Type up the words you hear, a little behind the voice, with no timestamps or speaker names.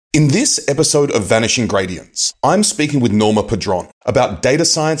In this episode of Vanishing Gradients, I'm speaking with Norma Padron about data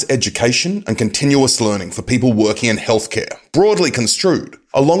science education and continuous learning for people working in healthcare, broadly construed,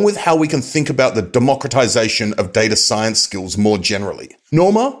 along with how we can think about the democratization of data science skills more generally.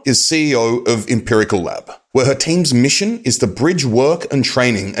 Norma is CEO of Empirical Lab, where her team's mission is to bridge work and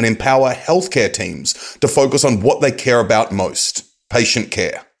training and empower healthcare teams to focus on what they care about most, patient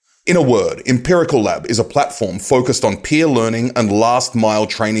care. In a word, Empirical Lab is a platform focused on peer learning and last-mile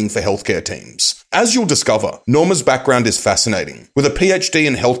training for healthcare teams. As you'll discover, Norma's background is fascinating. With a PhD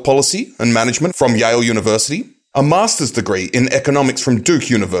in health policy and management from Yale University, a master's degree in economics from Duke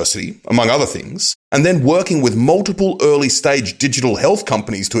University, among other things, and then working with multiple early-stage digital health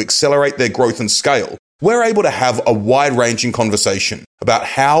companies to accelerate their growth and scale, we're able to have a wide-ranging conversation about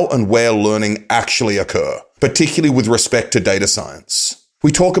how and where learning actually occur, particularly with respect to data science.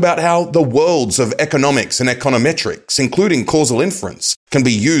 We talk about how the worlds of economics and econometrics, including causal inference, can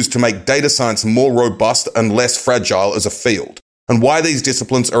be used to make data science more robust and less fragile as a field, and why these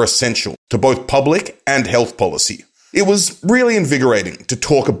disciplines are essential to both public and health policy. It was really invigorating to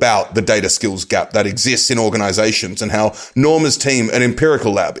talk about the data skills gap that exists in organizations and how Norma's team at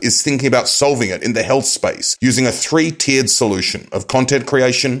Empirical Lab is thinking about solving it in the health space using a three-tiered solution of content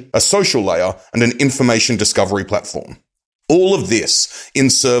creation, a social layer, and an information discovery platform. All of this in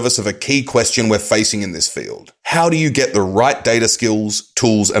service of a key question we're facing in this field. How do you get the right data skills,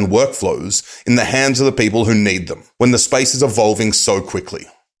 tools, and workflows in the hands of the people who need them when the space is evolving so quickly?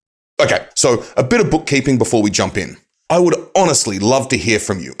 Okay, so a bit of bookkeeping before we jump in. I would honestly love to hear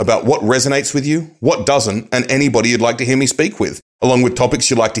from you about what resonates with you, what doesn't, and anybody you'd like to hear me speak with, along with topics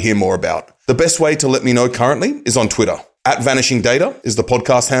you'd like to hear more about. The best way to let me know currently is on Twitter. @VanishingData is the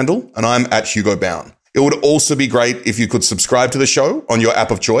podcast handle, and I'm @HugoBown. It would also be great if you could subscribe to the show on your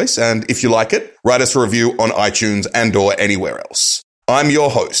app of choice, and if you like it, write us a review on iTunes and/or anywhere else. I'm your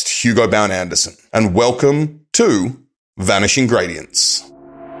host, Hugo Bown Anderson, and welcome to Vanishing Gradients.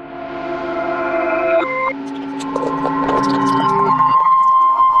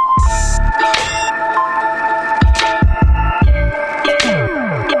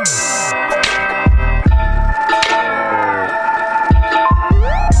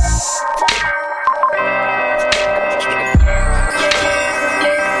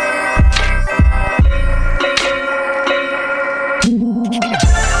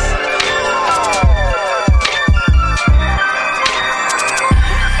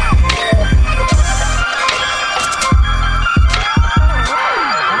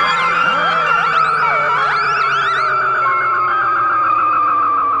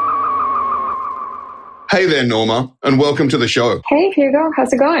 Hey there, Norma, and welcome to the show. Hey, Hugo.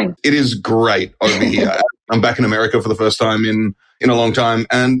 How's it going? It is great over here. I'm back in America for the first time in a long time,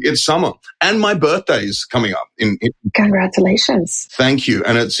 and it's summer. And my birthday's coming up. Congratulations. Thank you.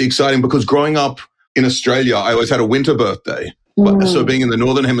 And it's exciting because growing up in Australia, I always had a winter birthday. So being in the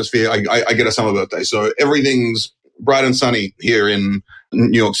Northern Hemisphere, I get a summer birthday. So everything's bright and sunny here in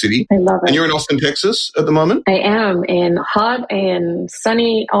New York City. I love it. And you're in Austin, Texas at the moment? I am in hot and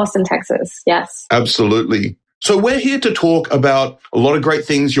sunny Austin, Texas. Yes. Absolutely. So we're here to talk about a lot of great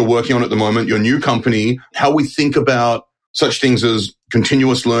things you're working on at the moment, your new company, how we think about such things as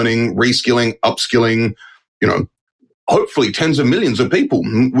continuous learning, reskilling, upskilling, hopefully tens of millions of people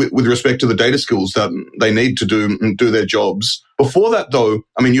with respect to the data skills that they need to do their jobs. Before that, though,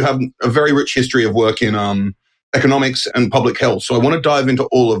 you have a very rich history of work in economics and public health. So I want to dive into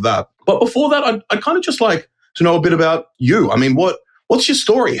all of that. But before that, I'd kind of just like to know a bit about you. What's your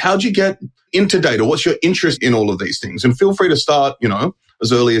story? How'd you get into data? What's your interest in all of these things? And feel free to start,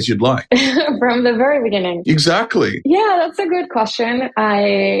 as early as you'd like. From the very beginning. Exactly. Yeah, that's a good question.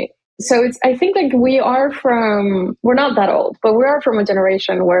 I think like we're not that old, but we are from a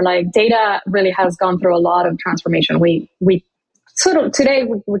generation where like data really has gone through a lot of transformation. We sort of today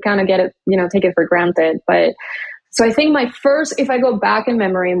we kind of get it, take it for granted. But so I think if I go back in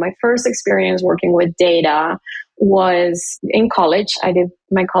memory, my first experience working with data was in college. I did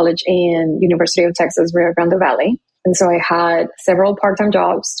my college in University of Texas, Rio Grande Valley. And so I had several part-time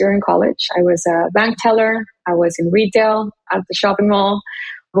jobs during college. I was a bank teller. I was in retail at the shopping mall.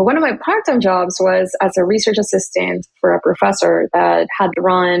 But one of my part-time jobs was as a research assistant for a professor that had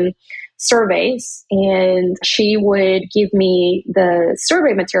run surveys, and she would give me the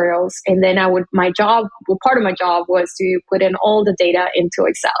survey materials, and then part of my job was to put in all the data into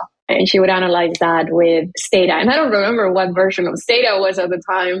Excel. And she would analyze that with Stata. And I don't remember what version of Stata was at the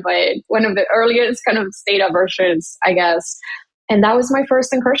time, but one of the earliest kind of Stata versions, I guess. And that was my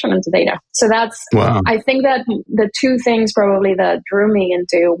first incursion into data. So wow. I think that the two things probably that drew me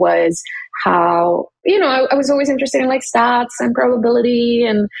into was how, I was always interested in like stats and probability,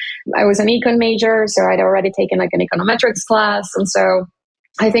 and I was an econ major, so I'd already taken like an econometrics class. And so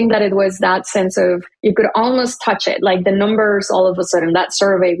I think that it was that sense of you could almost touch it, like the numbers all of a sudden, that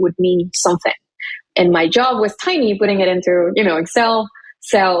survey would mean something. And my job was tiny, putting it into, Excel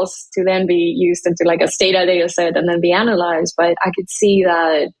cells to then be used into like a Stata data set and then be analyzed. But I could see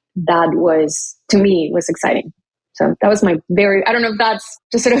that was, to me, was exciting. So that was I don't know if that's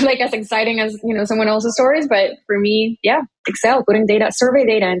just sort of like as exciting as, someone else's stories, but for me, yeah, Excel, putting survey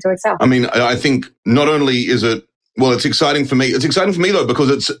data into Excel. I mean, I think not only is it, well, it's exciting for me. It's exciting for me though, because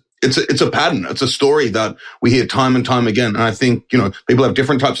it's a pattern. It's a story that we hear time and time again. And I think, people have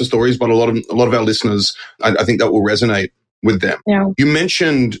different types of stories, but a lot of our listeners, I think that will resonate with them. Yeah. You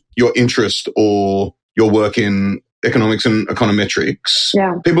mentioned your interest or your work in economics and econometrics.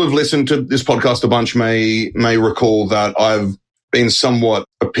 Yeah. People who've listened to this podcast a bunch may recall that I've been somewhat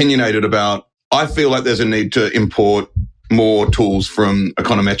opinionated about, I feel like there's a need to import more tools from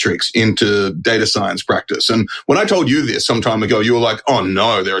econometrics into data science practice. And when I told you this some time ago, you were like, oh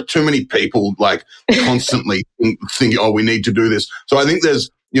no, there are too many people like constantly thinking, oh, we need to do this. So I think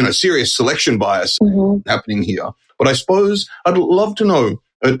there's, serious selection bias happening here. But I suppose I'd love to know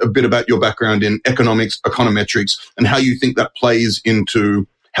a bit about your background in economics, econometrics, and how you think that plays into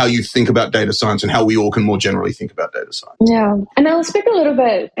how you think about data science and how we all can more generally think about data science. Yeah. And I'll speak a little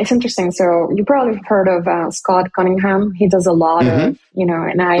bit. It's interesting. So you probably have heard of Scott Cunningham. He does a lot of,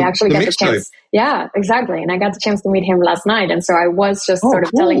 and I actually got the chance. Yeah, exactly. And I got the chance to meet him last night. And so I was just sort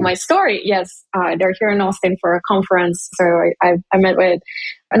of telling my story. Yes. They're here in Austin for a conference. So I met with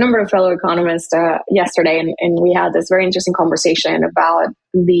a number of fellow economists yesterday, and we had this very interesting conversation about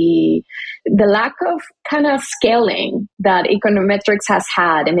the lack of kind of scaling that econometrics has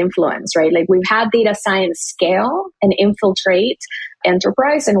had an influence, right? Like we've had data science scale and infiltrate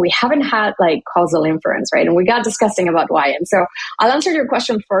enterprise, and we haven't had like causal inference, right? And we got discussing about why. And so I'll answer your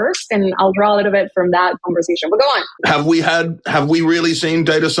question first, and I'll draw a little bit from that conversation. But go on. Have we really seen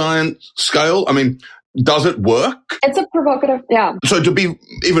data science scale? I mean, does it work? It's a provocative, yeah. So to be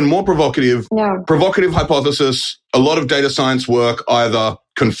even more provocative, provocative hypothesis, a lot of data science work either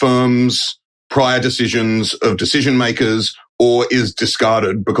confirms prior decisions of decision makers or is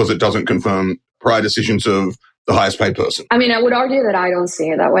discarded because it doesn't confirm prior decisions of the highest paid person. I mean, I would argue that I don't see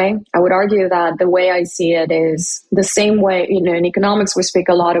it that way. I would argue that the way I see it is the same way, in economics, we speak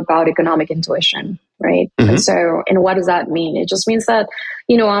a lot about economic intuition, right? Mm-hmm. And what does that mean? It just means that,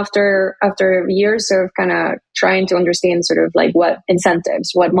 after years of kind of trying to understand sort of like what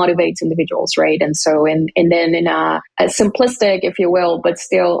incentives, what motivates individuals, right? And so, and then in a simplistic, if you will, but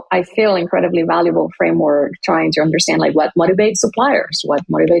still, I feel incredibly valuable framework trying to understand like what motivates suppliers, what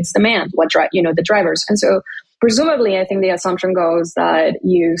motivates demand, the drivers. And so, presumably, I think the assumption goes that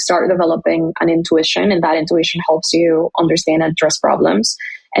you start developing an intuition, and that intuition helps you understand and address problems.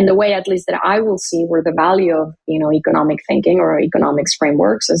 And the way, at least that I will see where the value of, economic thinking or economics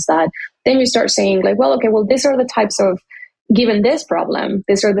frameworks is that then you start saying like, well, okay, well, these are the types of, given this problem,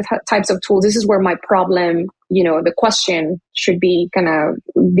 these are the types of tools. This is where my problem, the question should be kind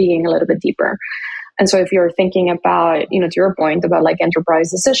of being a little bit deeper. And so if you're thinking about, to your point about like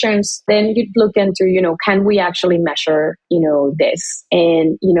enterprise decisions, then you'd look into, can we actually measure, this?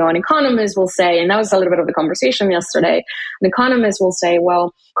 And, an economist will say, and that was a little bit of the conversation yesterday, an economist will say,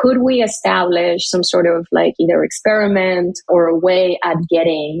 well, could we establish some sort of like either experiment or a way at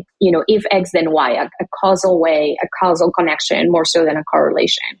getting, if X then Y, a causal way, a causal connection more so than a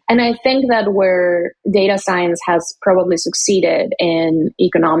correlation. And I think that where data science has probably succeeded in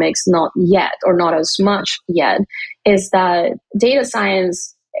economics, not yet, or not as much yet, is that data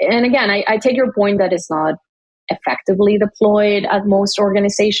science, and again, I take your point that it's not effectively deployed at most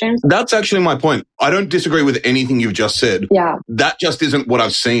organizations. That's actually my point. I don't disagree with anything you've just said. Yeah. That just isn't what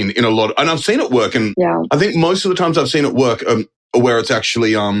I've seen in a lot. And I've seen it work. And I think most of the times I've seen it work where it's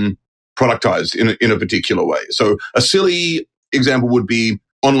actually productized in a particular way. So a silly example would be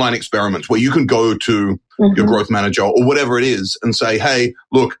online experiments where you can go to your growth manager or whatever it is and say, hey,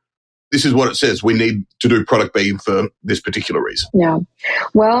 look, this is what it says. We need to do product B for this particular reason. Yeah.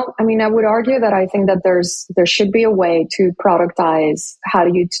 Well, I mean, I would argue that I think that there should be a way to productize how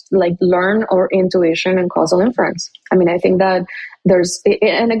do you learn or intuition and causal inference. I mean, I think that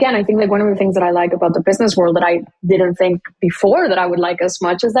and again, I think like one of the things that I like about the business world that I didn't think before that I would like as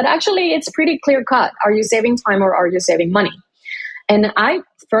much is that actually it's pretty clear cut. Are you saving time or are you saving money? And I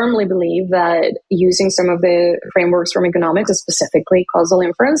firmly believe that using some of the frameworks from economics, specifically causal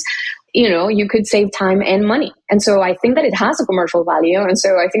inference, you could save time and money. And so I think that it has a commercial value. And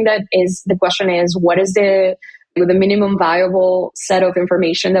so I think that the question is, what is the minimum viable set of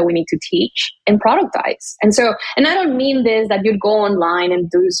information that we need to teach and productize? And I don't mean this that you'd go online and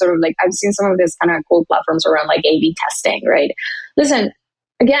do sort of like, I've seen some of this kind of cool platforms around like A/B testing, right? Listen,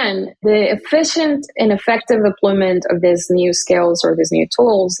 again, the efficient and effective deployment of these new skills or these new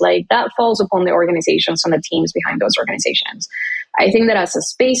tools, like that falls upon the organizations and the teams behind those organizations. I think that as a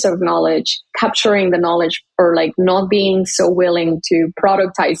space of knowledge, capturing the knowledge or like not being so willing to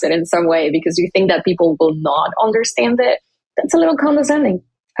productize it in some way because you think that people will not understand it, that's a little condescending.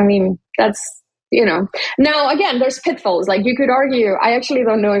 I mean, that's, Now, again, there's pitfalls. Like you could argue, I actually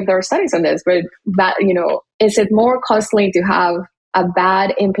don't know if there are studies on this, but that, is it more costly to have a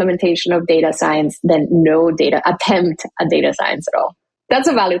bad implementation of data science than no attempt at data science at all? That's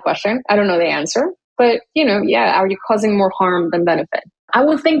a valid question. I don't know the answer. But, are you causing more harm than benefit? I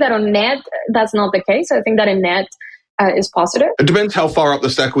would think that on net, that's not the case. I think that in net is positive. It depends how far up the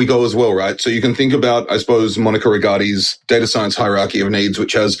stack we go as well, right? So you can think about, I suppose, Monica Rigati's data science hierarchy of needs,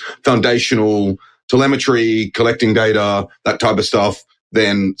 which has foundational telemetry, collecting data, that type of stuff,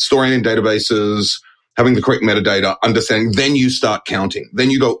 then storing in databases, having the correct metadata, understanding, then you start counting.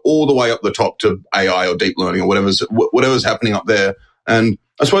 Then you go all the way up the top to AI or deep learning or whatever's happening up there. And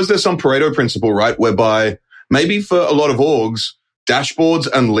I suppose there's some Pareto principle, right, whereby maybe for a lot of orgs, dashboards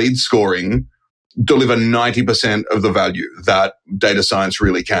and lead scoring deliver 90% of the value that data science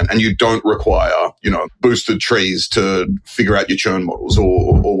really can. And you don't require, boosted trees to figure out your churn models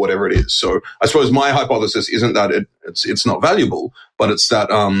or whatever it is. So I suppose my hypothesis isn't that it's not valuable, but it's that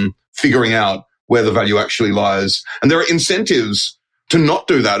figuring out where the value actually lies. And there are incentives to not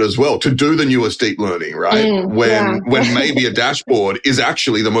do that as well, to do the newest deep learning, right? When maybe a dashboard is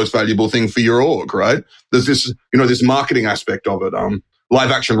actually the most valuable thing for your org, right? There's this, this marketing aspect of it,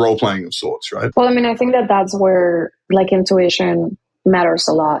 live action role playing of sorts, right? Well, I mean, I think that that's where like intuition matters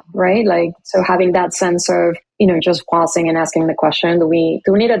a lot, right? Like, so having that sense of, just pausing and asking the question, do we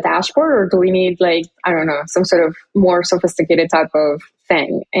need a dashboard or do we need like, I don't know, some sort of more sophisticated type of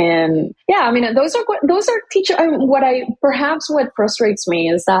thing? And yeah, I mean, those are teacher. What frustrates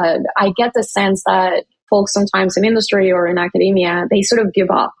me is that I get the sense that folks sometimes in industry or in academia, they sort of give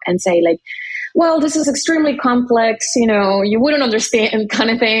up and say like, well, this is extremely complex, you wouldn't understand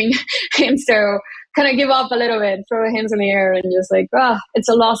kind of thing. And so kind of give up a little bit, throw the hands in the air and just like, it's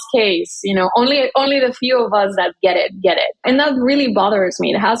a lost case. Only the few of us that get it. And that really bothers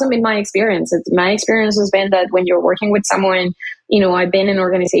me. It hasn't been my experience. My experience has been that when you're working with someone, I've been in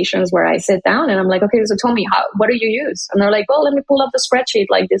organizations where I sit down and I'm like, okay, so tell me, what do you use? And they're like, well, let me pull up the spreadsheet.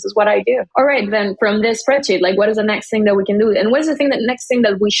 Like, this is what I do. All right, then from this spreadsheet, like, what is the next thing that we can do? And what is the next thing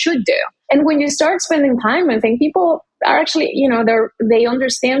that we should do? And when you start spending time, I think people are actually, they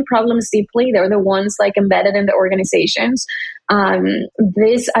understand problems deeply. They're the ones like embedded in the organizations.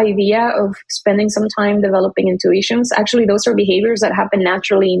 This idea of spending some time developing intuitions, actually, those are behaviors that happen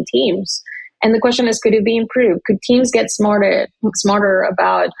naturally in teams. And the question is, could it be improved? Could teams get smarter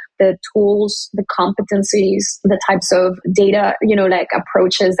about the tools, the competencies, the types of data, like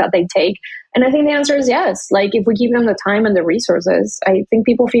approaches that they take? And I think the answer is yes. Like if we give them the time and the resources, I think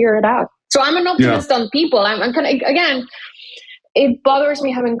people figure it out. So I'm an optimist on people. I'm kind of, again, it bothers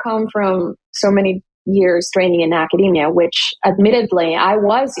me having come from so many years training in academia, which admittedly I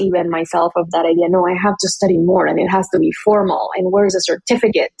was even myself of that idea. No, I have to study more and it has to be formal. And where's a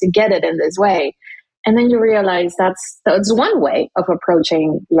certificate to get it in this way? And then you realize that's one way of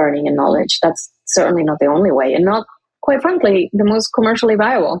approaching learning and knowledge. That's certainly not the only way, and not, quite frankly, the most commercially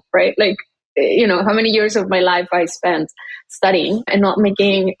viable, right? Like, how many years of my life I spent studying and not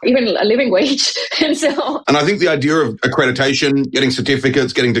making even a living wage. And I think the idea of accreditation, getting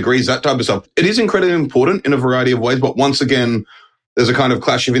certificates, getting degrees, that type of stuff, it is incredibly important in a variety of ways. But once again, there's a kind of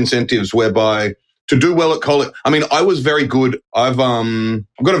clash of incentives whereby to do well at college, I mean, I was very good. I've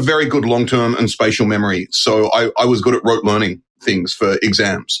got a very good long-term and spatial memory. So I was good at rote learning things for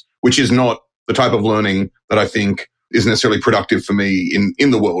exams, which is not the type of learning that I think is necessarily productive for me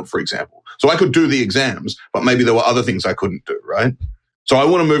in the world, for example. So I could do the exams, but maybe there were other things I couldn't do, right? So I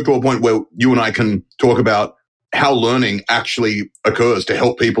want to move to a point where you and I can talk about how learning actually occurs to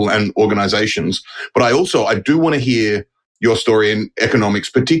help people and organizations. But I do want to hear your story in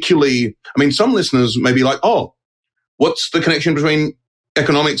economics, particularly, I mean, some listeners may be like, oh, what's the connection between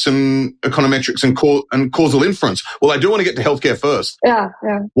economics and econometrics and causal inference? Well, I do want to get to healthcare first. Yeah.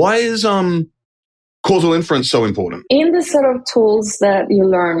 Why is causal inference so important? In the set of tools that you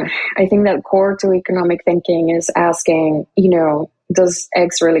learn, I think that core to economic thinking is asking, does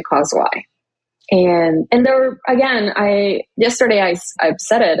X really cause Y? And there, again, yesterday I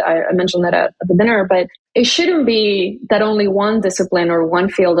said it, I mentioned that at the dinner, but it shouldn't be that only one discipline or one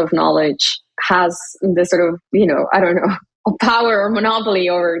field of knowledge has this sort of, I don't know, a power or monopoly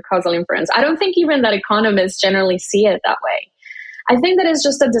over causal inference. I don't think even that economists generally see it that way. I think that it's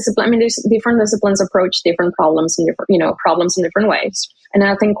just a discipline. I mean, there's different disciplines approach different problems in different ways. And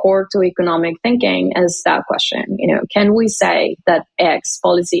I think core to economic thinking is that question, can we say that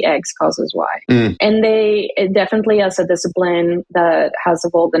policy X causes Y? And they definitely, as a discipline that has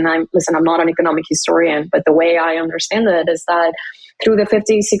evolved, and I'm not an economic historian, but the way I understand it is that through the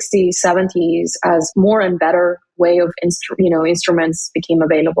 50s, 60s, 70s, as more and better way of instruments became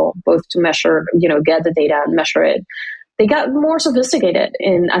available, both to measure, get the data and measure it, they got more sophisticated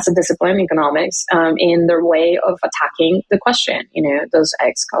as a discipline, economics, in their way of attacking the question, does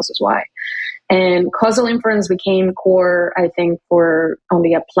X causes Y? And causal inference became core, I think, on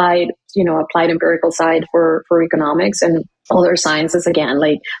the applied empirical side for economics, and other sciences, again,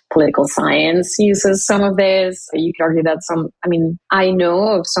 like political science uses some of this. You could argue that I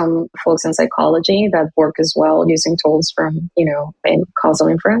know of some folks in psychology that work as well using tools from, in causal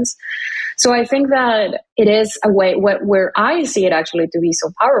inference. So I think that it is a way, where I see it actually to be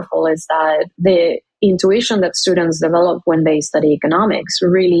so powerful is that the intuition that students develop when they study economics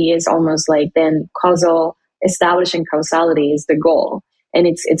really is almost like then establishing causality is the goal. And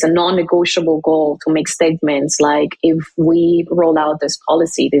it's a non-negotiable goal to make statements like, if we roll out this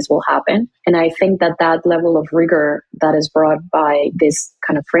policy, this will happen. And I think that level of rigor that is brought by this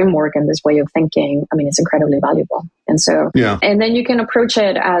kind of framework and this way of thinking, it's incredibly valuable. And so, and then you can approach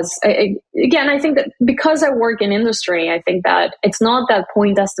it as, again, I think that because I work in industry, I think that it's not that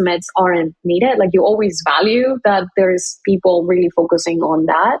point estimates aren't needed. Like, you always value that there's people really focusing on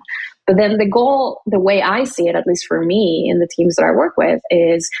that. But then the goal, the way I see it, at least for me in the teams that I work with,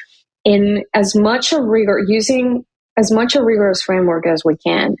 is in using as much a rigorous framework as we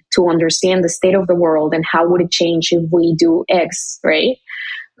can to understand the state of the world and how would it change if we do X, right?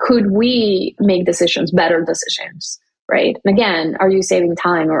 Could we make better decisions, right? And again, are you saving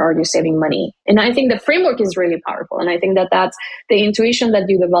time or are you saving money? And I think the framework is really powerful. And I think that that's the intuition that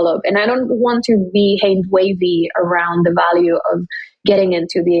you develop. And I don't want to be hand wavy around the value of getting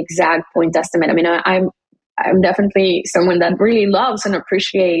into the exact point estimate. I'm definitely someone that really loves and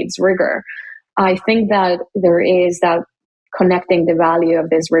appreciates rigor. I think that there is that connecting the value of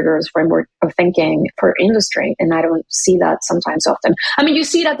this rigorous framework of thinking for industry. And I don't see that sometimes often. You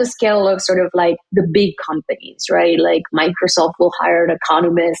see it at the scale of sort of like the big companies, right? Like Microsoft will hire an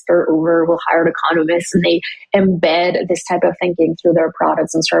economist or Uber will hire an economist, and they embed this type of thinking through their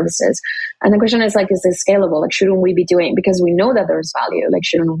products and services. And the question is like, is this scalable? Like, shouldn't we be doing, because we know that there's value, like,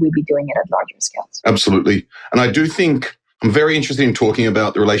 shouldn't we be doing it at larger scales? Absolutely. And I do think I'm very interested in talking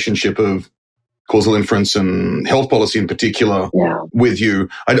about the relationship of causal inference and health policy in particular with you.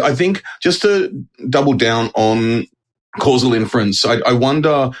 I think just to double down on causal inference, I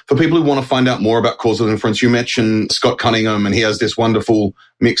wonder, for people who want to find out more about causal inference, you mentioned Scott Cunningham, and he has this wonderful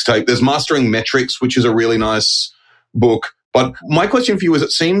mixtape. There's Mastering Metrics, which is a really nice book. But my question for you is,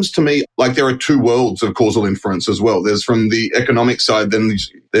 it seems to me like there are two worlds of causal inference as well. There's from the economic side, then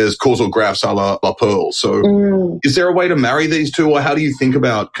there's causal graphs a la Pearl. So is there a way to marry these two, or how do you think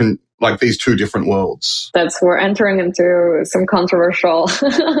about these two different worlds? We're entering into some controversial,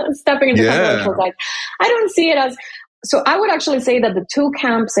 stepping into controversial side. I don't see it as, so I would actually say that the two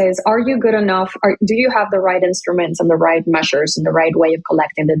camps is, are you good enough? Do you have the right instruments and the right measures and the right way of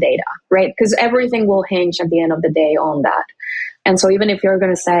collecting the data, right? Because everything will hinge at the end of the day on that. And so even if you're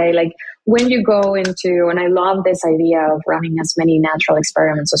going to say, like, when you go into, and I love this idea of running as many natural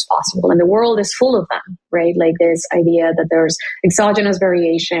experiments as possible, and the world is full of them, right? Like this idea that there's exogenous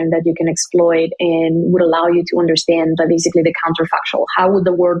variation that you can exploit and would allow you to understand that basically the counterfactual, how would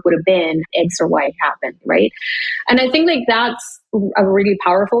the world would have been X or Y happened, right? And I think like that's a really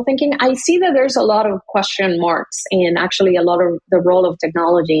powerful thinking. I see that there's a lot of question marks and actually a lot of the role of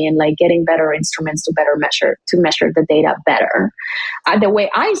technology and like getting better instruments to measure the data better. The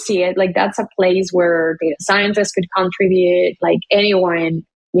way I see it, like that's a place where data scientists could contribute, like anyone,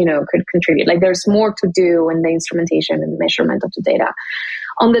 could contribute. Like there's more to do in the instrumentation and measurement of the data.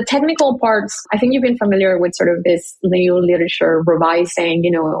 On the technical parts, I think you've been familiar with sort of this new literature revising,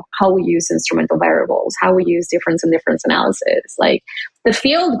 how we use instrumental variables, how we use difference and difference analysis. Like the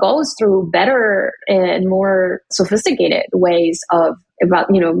field goes through better and more sophisticated ways of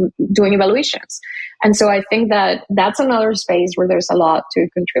doing evaluations. And so I think that that's another space where there's a lot to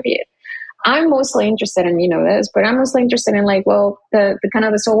contribute. I'm mostly interested in, this, but I'm mostly interested in like, well, the kind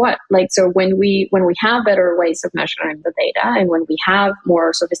of the so what? Like, so when we have better ways of measuring the data and when we have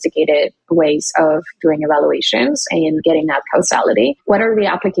more sophisticated ways of doing evaluations and getting that causality, what are the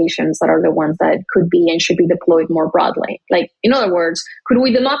applications that are the ones that could be and should be deployed more broadly? Like, in other words, could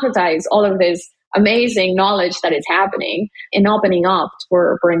we democratize all of this amazing knowledge that is happening and opening up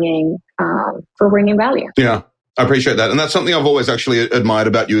for bringing value? Yeah. I appreciate that. And that's something I've always actually admired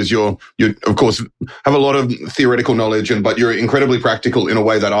about you is you of course have a lot of theoretical knowledge but you're incredibly practical in a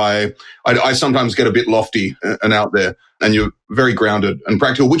way that I sometimes get a bit lofty and out there, and you're very grounded and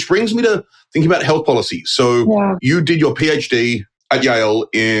practical, which brings me to thinking about health policy. So You did your PhD at Yale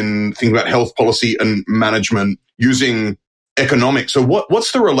in thinking about health policy and management using economics. So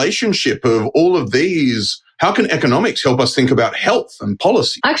what's the relationship of all of these? How can economics help us think about health and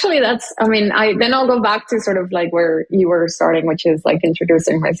policy? Actually, then I'll go back to sort of like where you were starting, which is like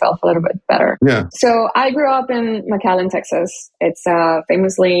introducing myself a little bit better. Yeah. So I grew up in McAllen, Texas. It's a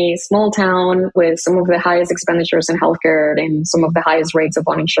famously small town with some of the highest expenditures in healthcare and some of the highest rates of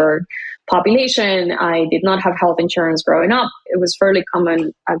uninsured population. I did not have health insurance growing up. It was fairly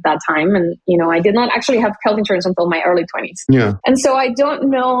common at that time. And, I did not actually have health insurance until my early 20s. Yeah. And so I don't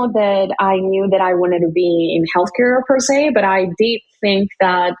know that I knew that I wanted to be in healthcare per se, but I did think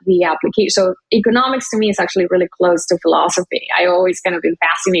that the application, so economics to me is actually really close to philosophy. I always kind of been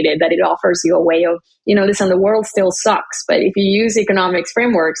fascinated that it offers you a way of, listen, the world still sucks, but if you use economics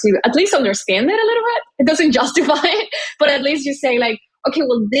frameworks, you at least understand it a little bit. It doesn't justify it, but at least you say like, okay,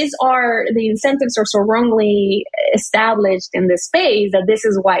 well, these are the incentives are so wrongly established in this space that this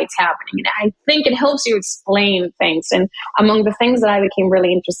is why it's happening. And I think it helps you explain things. And among the things that I became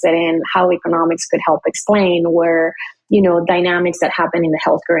really interested in, how economics could help explain were, dynamics that happen in the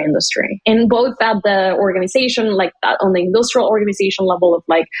healthcare industry. And both at the organization, like on the industrial organization level of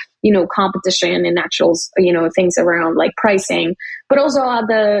like, competition and actual, things around like pricing, but also at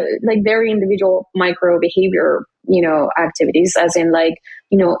the like very individual micro behavior, activities, as in like,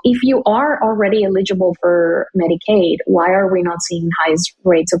 if you are already eligible for Medicaid, why are we not seeing highest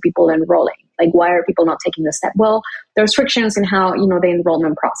rates of people enrolling? Like, why are people not taking the step? Well, there's restrictions in how, the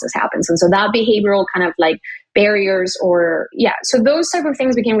enrollment process happens. And so that behavioral kind of like barriers so those type of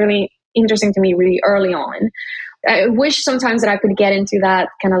things became really interesting to me really early on. I wish sometimes that I could get into that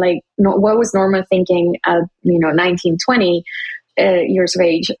kind of like, what was Norma thinking at, 19, 20 years of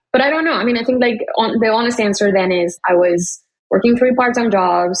age. But I don't know. I mean, I think like the honest answer then is I was working 3 part-time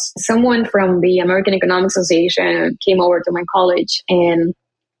jobs. Someone from the American Economic Association came over to my college and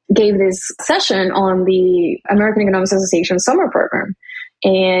gave this session on the American Economic Association summer program.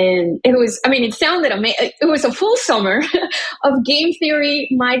 And it sounded amazing. It was a full summer of game theory,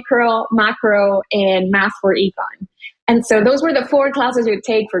 micro, macro, and math for econ. And so those were the 4 classes you would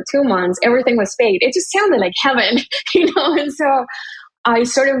take for 2 months. Everything was paid. It just sounded like heaven, And so I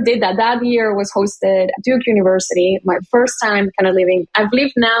sort of did that. That year was hosted at Duke University. My first time kind of living. I've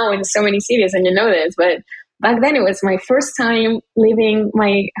lived now in so many cities, and you know this, but back then it was my first time leaving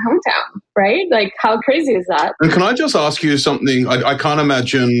my hometown, right? Like, how crazy is that? And can I just ask you something? I can't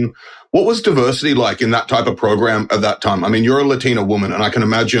imagine, what was diversity like in that type of program at that time? I mean, you're a Latina woman, and I can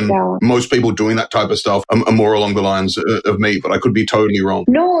imagine most people doing that type of stuff are more along the lines of me, but I could be totally wrong.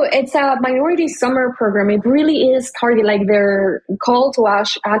 No, it's a minority summer program. It really is targeted, like their call to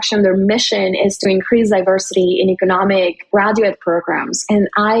action, their mission is to increase diversity in economic graduate programs. And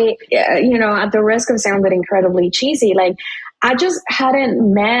I, at the risk of sounding incredibly cheesy, like I just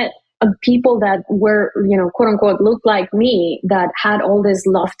hadn't met people that were, quote unquote, looked like me, that had all these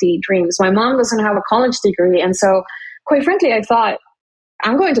lofty dreams. My mom doesn't have a college degree. And so quite frankly, I thought,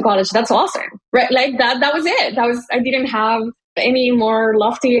 I'm going to college. That's awesome. Right. Like that was it. I didn't have any more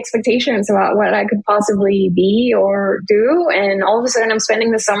lofty expectations about what I could possibly be or do. And all of a sudden I'm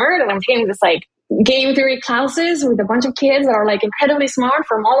spending the summer and I'm taking this like game theory classes with a bunch of kids that are like incredibly smart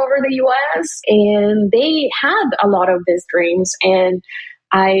from all over the US. And they had a lot of these dreams. And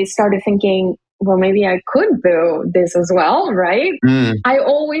I started thinking, well, maybe I could do this as well, right? I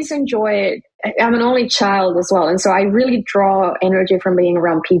always enjoy it. I'm an only child as well. And so I really draw energy from being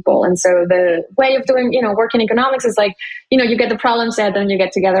around people. And so the way of doing, work in economics is like, you get the problem set, then you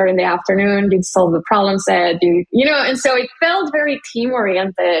get together in the afternoon, you solve the problem set, and so it felt very team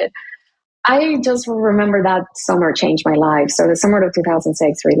oriented. I just remember that summer changed my life. So the summer of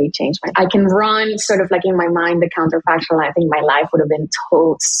 2006 really changed I can run sort of like in my mind the counterfactual. I think my life would have been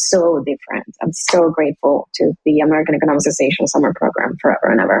so different. I'm so grateful to the American Economic Association summer program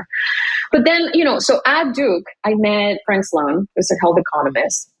forever and ever. But then, so at Duke, I met Frank Sloan, who's a health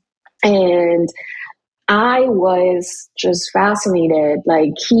economist. And I was just fascinated.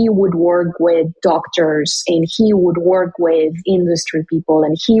 Like, he would work with doctors and he would work with industry people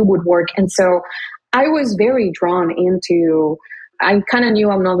and he would work. And so I was very drawn into, I kind of knew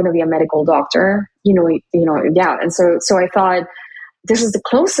I'm not going to be a medical doctor, yeah. And so I thought, this is the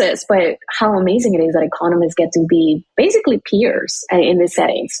closest, but how amazing it is that economists get to be basically peers in these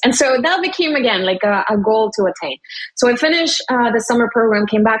settings. And so that became, again, like a goal to attain. So I finished the summer program,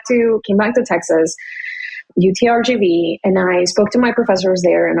 came back to Texas, UTRGV, and I spoke to my professors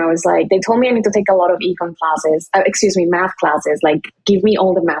there, and I was like, they told me I need to take a lot of math classes, like give me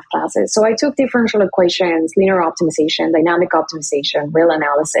all the math classes. So I took differential equations, linear optimization, dynamic optimization, real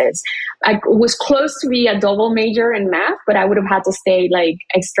analysis. I was close to be a double major in math, but I would have had to stay like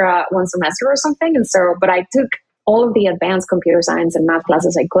extra one semester or something. And so, but I took all of the advanced computer science and math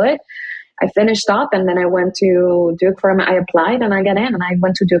classes I could. I finished up, and then I went to Duke I applied and I got in, and I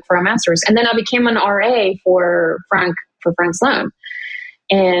went to Duke for a master's. And then I became an RA for Frank Sloan.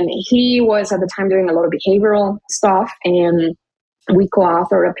 And he was at the time doing a lot of behavioral stuff. And we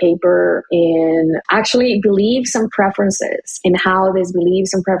co-authored a paper in actually beliefs and preferences, and how these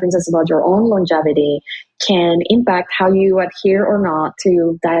beliefs and preferences about your own longevity can impact how you adhere or not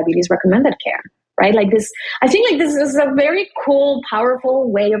to diabetes recommended care. Right? Like this, I think like this is a very cool,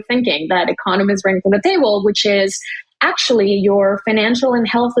 powerful way of thinking that economists bring to the table, which is actually your financial and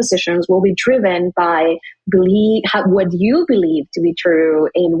health decisions will be driven by what you believe to be true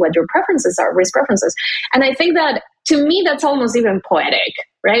in what your preferences are, risk preferences. And I think that, to me, that's almost even poetic,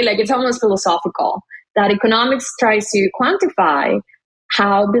 right? Like, it's almost philosophical that economics tries to quantify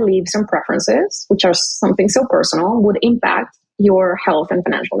how beliefs and preferences, which are something so personal, would impact your health and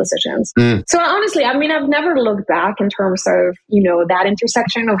financial decisions. So honestly, I mean, I've never looked back in terms of, that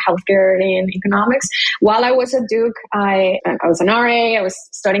intersection of healthcare and economics. While I was at Duke, I was an RA, I was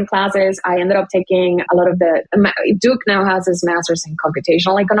studying classes. I ended up taking a lot of Duke now has his master's in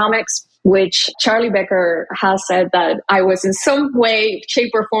computational economics, which Charlie Becker has said that I was in some way, shape,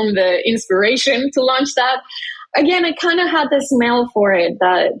 or form the inspiration to launch that. Again, I kind of had this smell for it,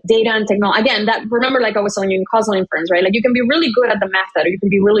 that data and technology. Again, remember, like I was telling you in causal inference, right? Like, you can be really good at the method, or you can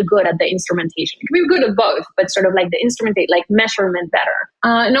be really good at the instrumentation. You can be good at both, but sort of like the measurement better.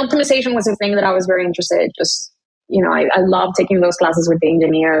 And optimization was a thing that I was very interested in. Just, I loved taking those classes with the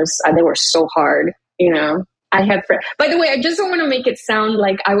engineers. They were so hard, I had, by the way, I just don't want to make it sound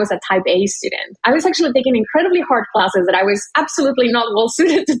like I was a type A student. I was actually taking incredibly hard classes that I was absolutely not well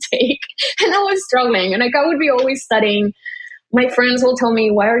suited to take. And I was struggling. And like, I would be always studying. My friends will tell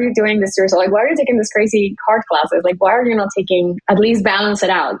me, why are you doing this to yourself? Like, why are you taking this crazy hard classes? Like, why are you not taking, at least balance it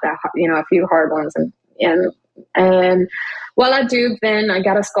out, a few hard ones? And while at Duke, then I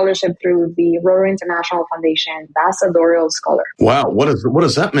got a scholarship through the Rotary International Foundation, Ambassadorial Scholar. Wow. What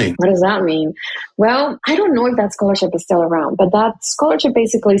does that mean? What does that mean? Well, I don't know if that scholarship is still around, but that scholarship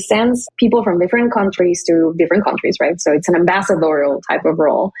basically sends people from different countries to different countries, right? So it's an ambassadorial type of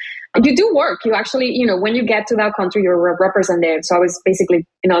role. You do work. You actually, when you get to that country, you're a representative. So I was basically,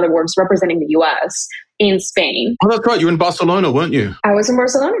 in other words, representing the US in Spain. Oh, that's right. You were in Barcelona, weren't you? I was in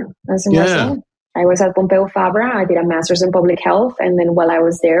Barcelona. Barcelona. I was at Pompeu Fabra. I did a master's in public health. And then while I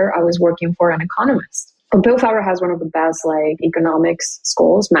was there, I was working for an economist. Pompeu Fabra has one of the best economics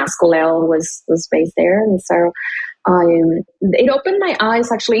schools. Mascolel was based there. And so it opened my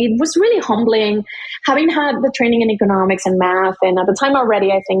eyes, actually. It was really humbling having had the training in economics and math. And at the time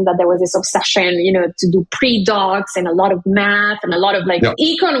already, I think that there was this obsession, to do pre-docs and a lot of math and a lot of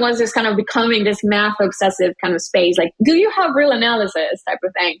econ was just kind of becoming this math obsessive kind of space. Like, do you have real analysis type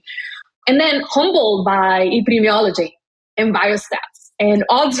of thing? And then humbled by epidemiology and biostats and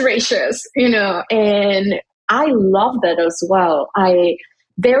odds ratios, and I loved it as well.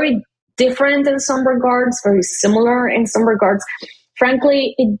 Very different in some regards, very similar in some regards.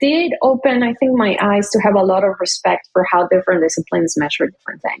 Frankly, it did open, I think, my eyes to have a lot of respect for how different disciplines measure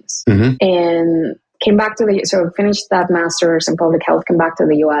different things. Mm-hmm. And came back to finished that master's in public health, came back to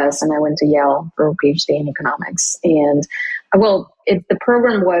the US, and I went to Yale for a PhD in economics. And the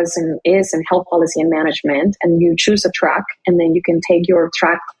program was and is in health policy and management, and you choose a track, and then you can take your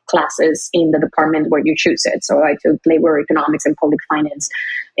track classes in the department where you choose it. So I took labor economics and public finance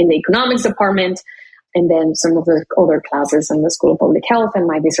in the economics department, and then some of the other classes in the School of Public Health, and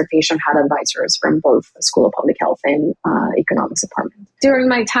my dissertation had advisors from both the School of Public Health and economics department. During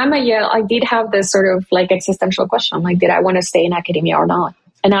my time at Yale, I did have this sort of existential question, did I want to stay in academia or not?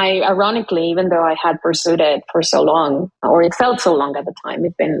 And I, ironically, even though I had pursued it for so long, or it felt so long at the time,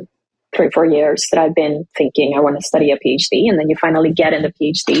 it's been 3-4 years that I've been thinking I want to study a PhD, and then you finally get in the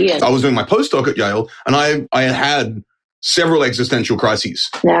PhD. And I was doing my postdoc at Yale, and I had several existential crises.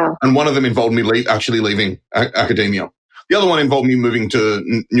 Yeah. And one of them involved me actually leaving academia. The other one involved me moving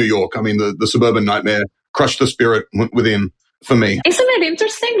to New York. I mean, the suburban nightmare crushed the spirit within for me. Isn't it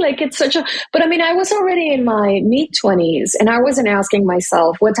interesting? Like it's but I mean, I was already in my mid-20s and I wasn't asking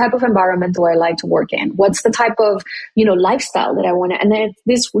myself, what type of environment do I like to work in? What's the type of, lifestyle that I want to, and then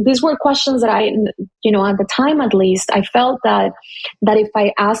these were questions that I, at the time, at least, I felt that if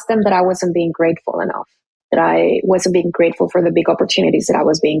I asked them, that I wasn't being grateful enough, that I wasn't being grateful for the big opportunities that I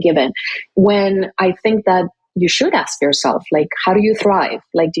was being given. When I think that you should ask yourself, like, how do you thrive?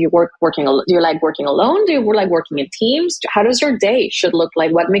 Like, do you like working alone? Do you like working in teams? How does your day should look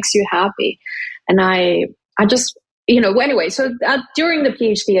like? What makes you happy? And I just, anyway, so during the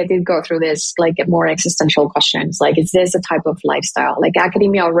PhD, I did go through this, like, more existential questions. Like, is this a type of lifestyle? Like,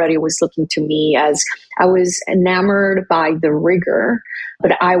 academia already was looking to me as I was enamored by the rigor,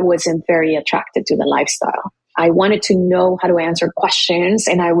 but I wasn't very attracted to the lifestyle. I wanted to know how to answer questions,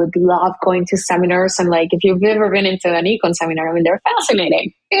 and I would love going to seminars. And like, if you've ever been into an econ seminar, I mean, they're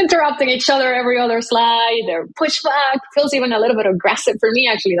fascinating. Interrupting each other every other slide, their pushback feels even a little bit aggressive for me.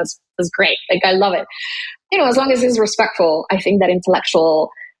 Actually, that's great. Like, I love it. As long as it's respectful, I think that intellectual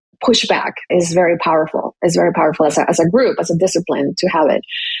pushback is very powerful. It's very powerful as a group, as a discipline to have it.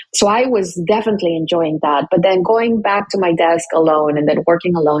 So I was definitely enjoying that. But then going back to my desk alone and then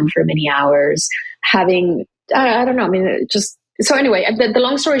working alone for many hours, having, I don't know, I mean, so anyway, the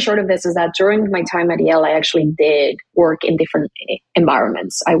long story short of this is that during my time at Yale, I actually did work in different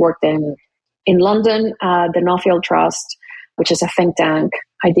environments. I worked in London, the Nuffield Trust, which is a think tank.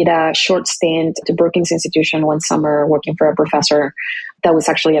 I did a short stint at the Brookings Institution one summer working for a professor that was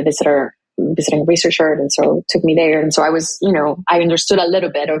actually a visiting researcher, and so took me there. And so I was, I understood a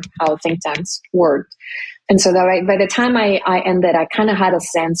little bit of how think tanks worked. And so that by the time I ended, I kind of had a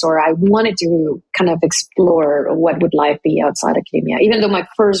sense, or I wanted to kind of explore what would life be outside academia. Even though my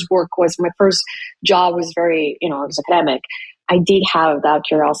first job was very, it was academic, I did have that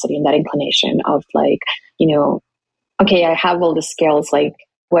curiosity and that inclination of like, okay, I have all the skills, like,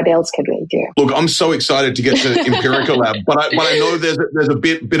 what else could we do? Look, I'm so excited to get to Empirica Lab, but I know there's a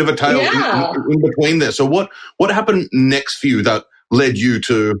bit of a tale in between there. So what happened next for you that led you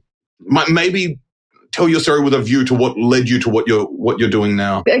to maybe tell your story with a view to what led you to what you're doing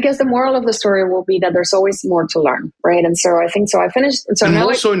now? I guess the moral of the story will be that there's always more to learn, right? And so I think so. I finished. So and now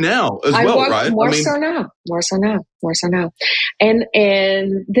more so now as well, right? More so now.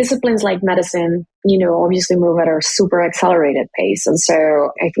 And disciplines like medicine, obviously move at a super accelerated pace. And so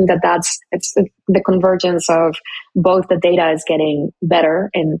I think it's the convergence of both the data is getting better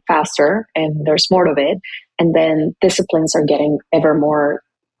and faster, and there's more of it. And then disciplines are getting ever more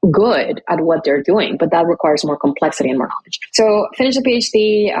good at what they're doing, but that requires more complexity and more knowledge. So finished the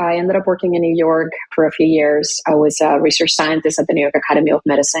PhD. I ended up working in New York for a few years. I was a research scientist at the New York Academy of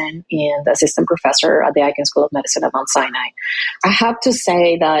Medicine and assistant professor at the Icahn School of Medicine at Mount Sinai. I have to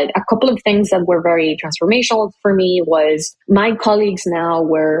say that a couple of things that were very transformational for me was my colleagues now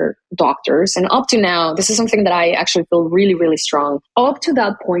were doctors. And up to now, this is something that I actually feel really, really strong. Up to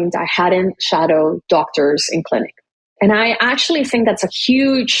that point, I hadn't shadowed doctors in clinic. And I actually think that's a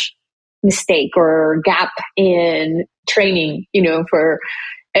huge mistake or gap in training,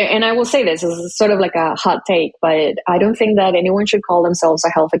 and I will say this is sort of like a hot take, but I don't think that anyone should call themselves a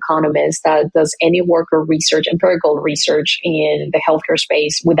health economist that does any work or research, empirical research in the healthcare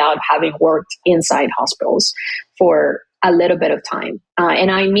space without having worked inside hospitals for a little bit of time. And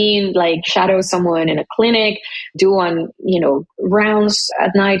I mean, like, shadow someone in a clinic, do rounds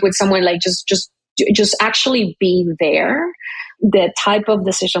at night with someone, like just actually be there. The type of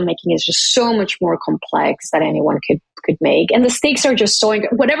decision making is just so much more complex that anyone could make. And the stakes are just so,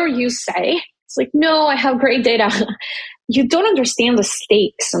 whatever you say, it's like, no, I have great data. You don't understand the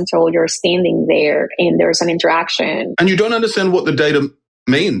stakes until you're standing there and there's an interaction. And you don't understand what the data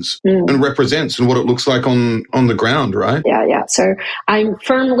means and represents and what it looks like on the ground, right? Yeah. So I'm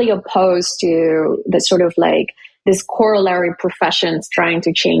firmly opposed to the sort of like this corollary professions trying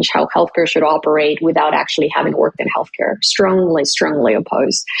to change how healthcare should operate without actually having worked in healthcare. Strongly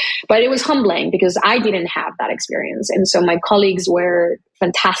opposed. But it was humbling because I didn't have that experience. And so my colleagues were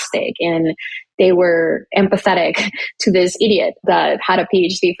fantastic and they were empathetic to this idiot that had a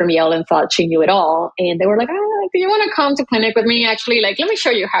PhD from Yale and thought she knew it all. And they were like, oh, do you want to come to clinic with me? Actually, like, let me show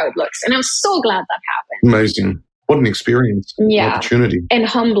you how it looks. And I'm so glad that happened. Amazing. What an experience. Yeah. An opportunity. And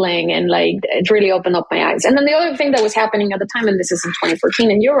humbling, and like it really opened up my eyes. And then the other thing that was happening at the time, and this is in 2014,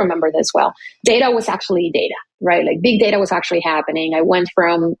 and you remember this well, data was actually data, right? Like big data was actually happening. I went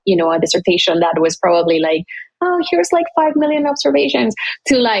from, a dissertation that was probably like, oh, here's like 5 million observations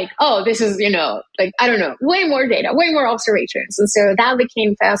to like, oh, this is, like, I don't know, way more data, way more observations. And so that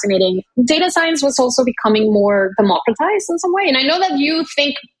became fascinating. Data science was also becoming more democratized in some way. And I know that you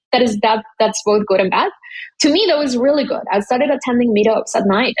think that's both good and bad. To me, that was really good. I started attending meetups at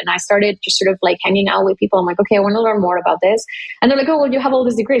night, and I started just sort of like hanging out with people. I'm like, okay, I want to learn more about this. And they're like, oh, well, you have all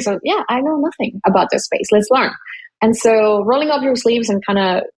this degree. So yeah, I know nothing about this space. Let's learn. And so rolling up your sleeves and kind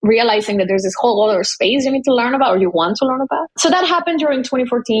of realizing that there's this whole other space you need to learn about or you want to learn about. So that happened during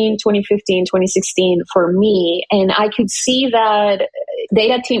 2014, 2015, 2016 for me. And I could see that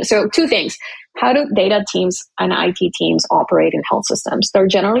data teams, so two things. How do data teams and IT teams operate in health systems? They're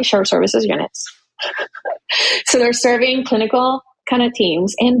generally shared services units. So they're serving clinical kind of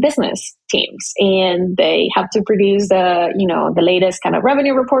teams and business teams, and they have to produce the latest kind of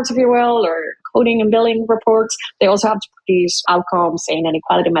revenue reports, if you will, or coding and billing reports. They also have to produce outcomes and any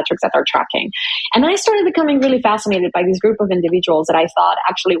quality metrics that they're tracking. And I started becoming really fascinated by this group of individuals that I thought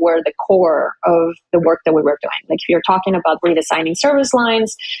actually were the core of the work that we were doing. Like if you're talking about redesigning service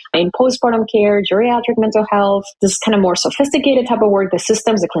lines in postpartum care, geriatric mental health, this kind of more sophisticated type of work, the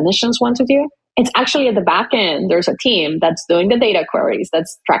systems the clinicians want to do, it's actually at the back end, there's a team that's doing the data queries,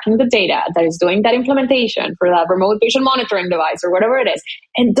 that's tracking the data, that is doing that implementation for that remote patient monitoring device or whatever it is.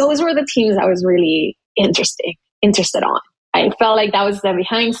 And those were the teams I was really interested on. I felt like that was the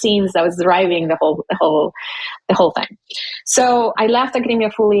behind scenes that was driving the whole thing. So I left academia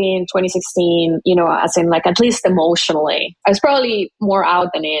fully in 2016, as in like at least emotionally. I was probably more out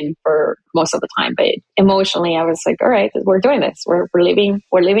than in for most of the time, but emotionally I was like, all right, we're doing this. We're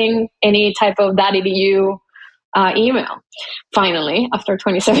leaving any type of that.edu email finally after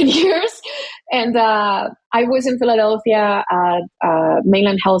 27 years. And I was in Philadelphia at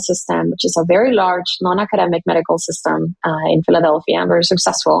Mainland Health System, which is a very large non-academic medical system in Philadelphia, very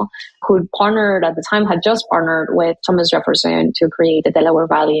successful, who had just partnered with Thomas Jefferson to create the Delaware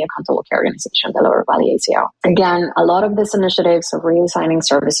Valley Accountable Care Organization, Delaware Valley ACO. Again, a lot of these initiatives of redesigning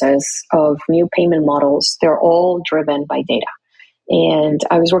services, of new payment models, they're all driven by data. And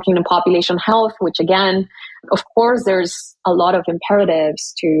I was working in population health, which again, of course, there's a lot of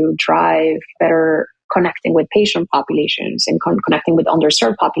imperatives to drive better connecting with patient populations and connecting with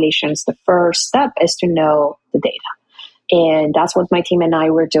underserved populations. The first step is to know the data. And that's what my team and I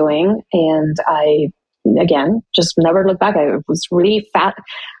were doing. And I, again, just never looked back. I was really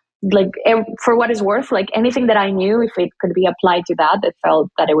like for what it's worth, like anything that I knew, if it could be applied to that, it felt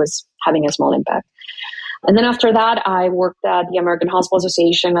that it was having a small impact. And then after that, I worked at the American Hospital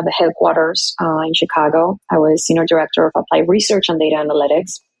Association at the headquarters in Chicago. I was Senior Director of Applied Research and Data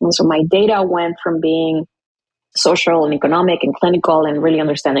Analytics. And so my data went from being social and economic and clinical and really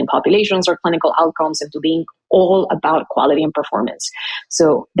understanding populations or clinical outcomes into being all about quality and performance.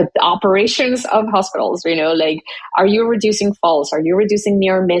 So the operations of hospitals, like, are you reducing falls? Are you reducing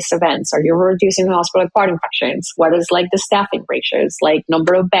near miss events? Are you reducing hospital-acquired infections? What is like the staffing ratios, like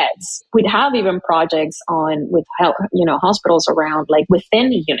number of beds? We'd have even projects with hospitals around like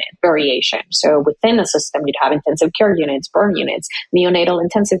within unit variation. So within a system, you'd have intensive care units, burn units, neonatal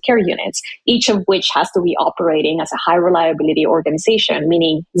intensive care units, each of which has to be operating as a high reliability organization,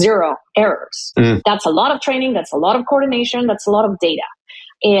 meaning zero errors. That's a lot of training. That's a lot of coordination. That's a lot of data.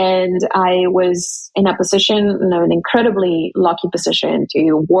 And I was in a position, an incredibly lucky position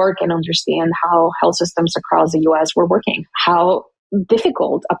to work and understand how health systems across the U.S. were working, how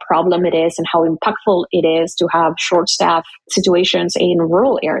difficult a problem it is and how impactful it is to have short staff situations in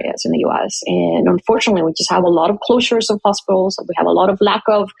rural areas in the US. And unfortunately, we just have a lot of closures of hospitals. We have a lot of lack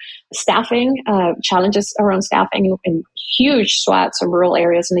of staffing, challenges around staffing in huge swaths of rural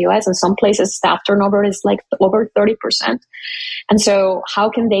areas in the US. In some places, staff turnover is like over 30%. And so how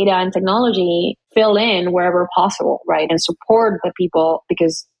can data and technology fill in wherever possible, right? And support the people,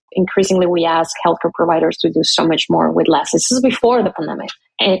 because increasingly we ask healthcare providers to do so much more with less. This is before the pandemic.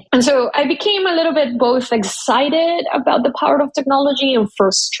 And so I became a little bit both excited about the power of technology and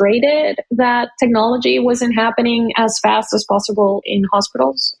frustrated that technology wasn't happening as fast as possible in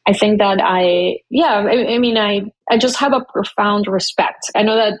hospitals. I think that I just have a profound respect. I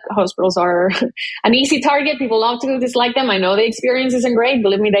know that hospitals are an easy target. People love to dislike them. I know the experience isn't great.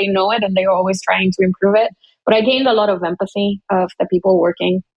 Believe me, they know it and they're always trying to improve it. But I gained a lot of empathy of the people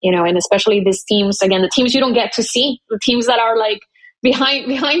working, and especially these teams, again, the teams you don't get to see, the teams that are like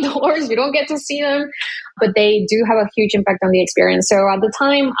behind doors. You don't get to see them, but they do have a huge impact on the experience. So at the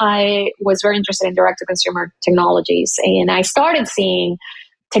time, I was very interested in direct-to-consumer technologies, and I started seeing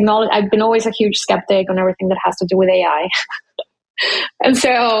technology. I've been always a huge skeptic on everything that has to do with AI. And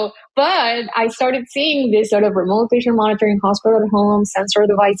so, but I started seeing this sort of remote patient monitoring, hospital at home, sensor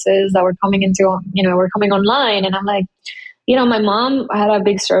devices that were coming were coming online. And I'm like, my mom had a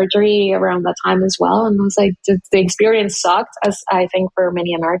big surgery around that time as well. And I was like, the experience sucked, as I think for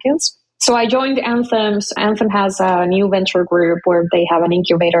many Americans. So I joined Anthem. Anthem has a new venture group where they have an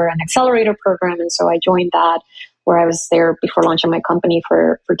incubator and accelerator program. And so I joined that, where I was there before launching my company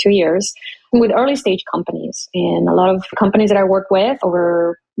for 2 years with early stage companies. And a lot of companies that I worked with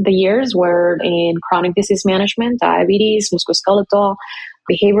over the years were in chronic disease management, diabetes, musculoskeletal,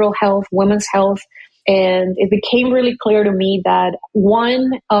 behavioral health, women's health. And it became really clear to me that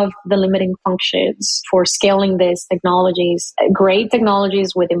one of the limiting functions for scaling these technologies, great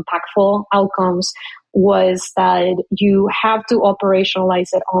technologies with impactful outcomes, was that you have to operationalize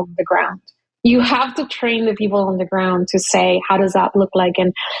it on the ground. You have to train the people on the ground to say, how does that look like?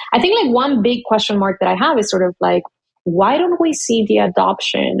 And I think like one big question mark that I have is sort of like, why don't we see the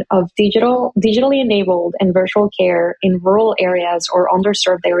adoption of digitally enabled and virtual care in rural areas or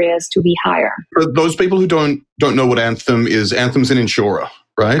underserved areas to be higher? For those people who don't know what Anthem is, Anthem's an insurer,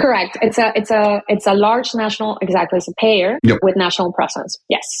 right? Correct. It's a large national, exactly, it's a payer with national presence.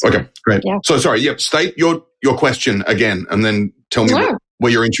 Yes. Okay, great. Yeah. So sorry, state your question again, and then tell me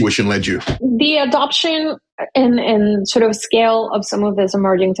where your intuition led you. The adoption and sort of scale of some of these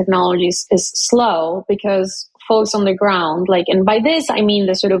emerging technologies is slow because folks on the ground, and by this I mean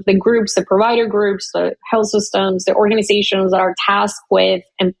the groups, the provider groups, the health systems, the organizations that are tasked with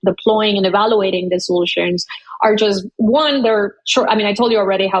and deploying and evaluating the solutions are just they're short. I mean, I told you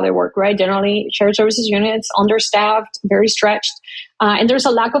already how they work, right? Generally, shared services units, understaffed, very stretched. And there's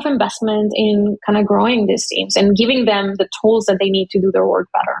a lack of investment in kind of growing these teams and giving them the tools that they need to do their work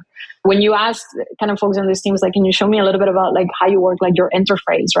better. When you ask kind of folks on these teams, can you show me a little bit about how you work, your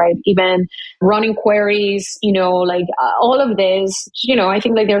interface, right? Even running queries, all of this, I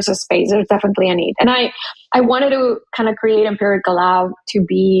think there's a space, there's definitely a need. And I wanted to kind of create Empirical Lab to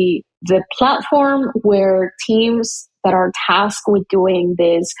be the platform where teams that are tasked with doing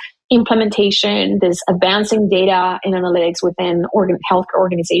this implementation, this advancing data and analytics within healthcare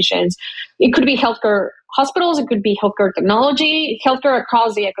organizations. It could be healthcare hospitals, it could be healthcare technology, healthcare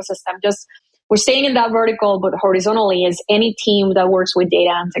across the ecosystem. Just we're staying in that vertical, but horizontally is any team that works with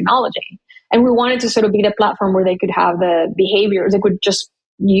data and technology. And we wanted to sort of be the platform where they could have the behaviors, they could just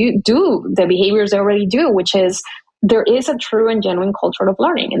do the behaviors they already do, which is there is a true and genuine culture of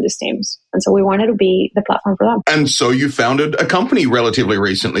learning in these teams. And so we wanted to be the platform for them. And so you founded a company relatively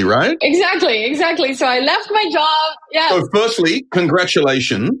recently, right? Exactly. So I left my job. Yeah. So firstly,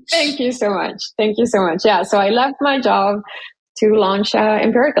 congratulations. Thank you so much. Yeah. So I left my job to launch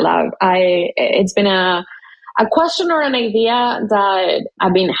Empirical Lab. It's been a question or an idea that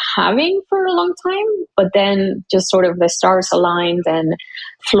I've been having for a long time, but then just sort of the stars aligned, and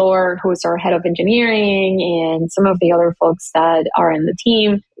Flor, who's our head of engineering, and some of the other folks that are in the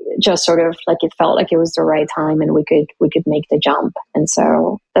team, just sort of it felt like it was the right time and we could make the jump. And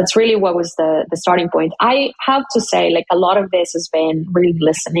so that's really what was the starting point. I have to say, a lot of this has been really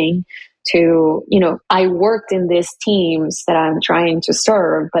listening to, I worked in these teams that I'm trying to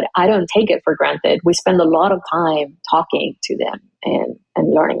serve, but I don't take it for granted. We spend a lot of time talking to them and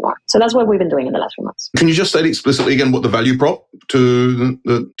learning more. So that's what we've been doing in the last few months. Can you just state explicitly again what the value prop to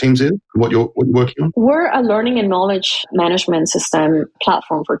the teams is, what you're working on? We're a learning and knowledge management system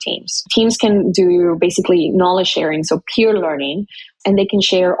platform for teams. Teams can do basically knowledge sharing, so peer learning, and they can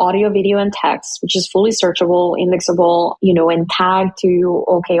share audio, video, and text, which is fully searchable, indexable, and tagged to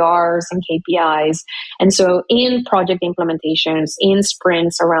OKRs and KPIs. And so in project implementations, in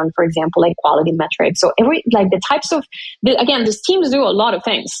sprints around, for example, quality metrics. So the types of, these teams do a lot of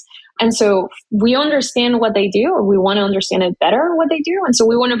things. And so we understand what they do, or we want to understand it better what they do. And so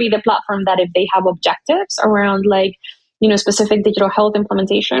we want to be the platform that if they have objectives around specific digital health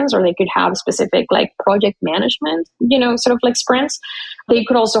implementations, or they could have specific project management, sprints. They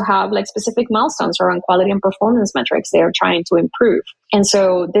could also have specific milestones around quality and performance metrics they are trying to improve. And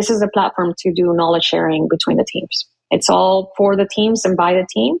so this is a platform to do knowledge sharing between the teams. It's all for the teams and by the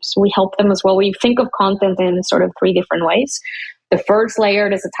teams. We help them as well. We think of content in sort of 3 different ways. The first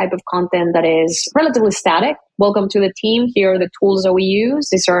layer is a type of content that is relatively static. Welcome to the team. Here are the tools that we use.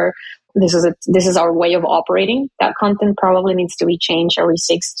 This is our way of operating. That content probably needs to be changed every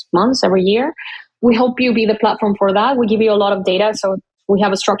 6 months, every year. We help you be the platform for that. We give you a lot of data. So we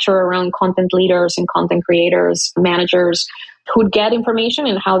have a structure around content leaders and content creators, managers who get information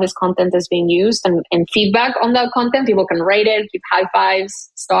and how this content is being used and feedback on that content. People can rate it, give high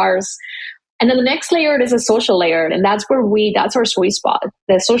fives, stars. And then the next layer is a social layer. And that's that's our sweet spot.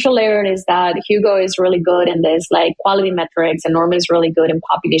 The social layer is that Hugo is really good in this like quality metrics and Norma is really good in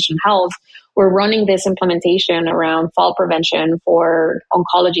population health. We're running this implementation around fall prevention for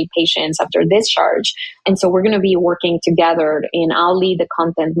oncology patients after discharge. And so we're going to be working together and I'll lead the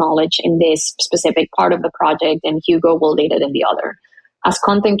content knowledge in this specific part of the project and Hugo will lead it in the other. As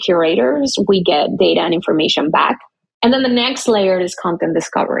content curators, we get data and information back. And then the next layer is content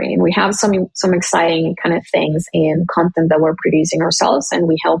discovery. And we have some exciting kind of things in content that we're producing ourselves and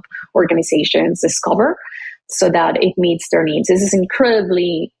we help organizations discover so that it meets their needs. This is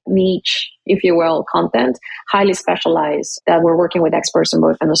incredibly niche, if you will, content, highly specialized that we're working with experts in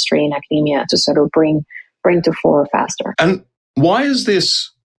both industry and academia to sort of bring to fore faster. And why is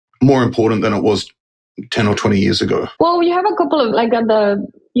this more important than it was 10 or 20 years ago? Well, you have a couple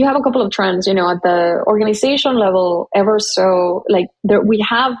of trends, at the organization level, we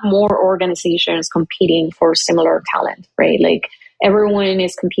have more organizations competing for similar talent, right? Like everyone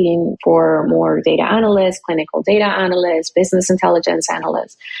is competing for more data analysts, clinical data analysts, business intelligence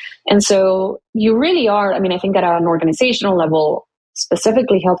analysts. And so you really are, I think at an organizational level,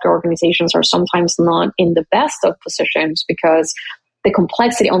 specifically healthcare organizations are sometimes not in the best of positions because the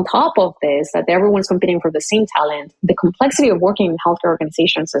complexity on top of this, that everyone's competing for the same talent, the complexity of working in healthcare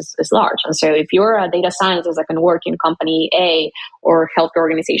organizations is large. And so if you're a data scientist that can work in company A or healthcare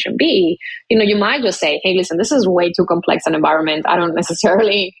organization B, you might just say, hey, listen, this is way too complex an environment. I don't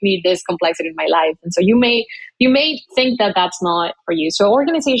necessarily need this complexity in my life. And so you may think that that's not for you. So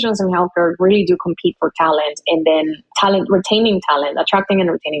organizations in healthcare really do compete for talent, and then retaining talent, attracting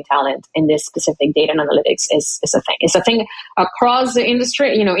and retaining talent in this specific data and analytics is a thing. It's a thing across the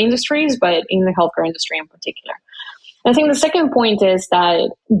industry, industries, but in the healthcare industry in particular. I think the second point is that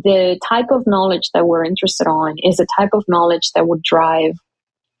the type of knowledge that we're interested on is a type of knowledge that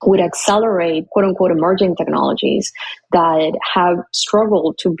would accelerate quote unquote emerging technologies that have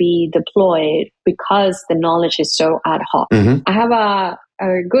struggled to be deployed because the knowledge is so ad hoc. Mm-hmm. I have a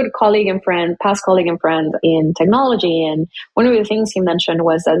good colleague and friend, past colleague and friend in technology. And one of the things he mentioned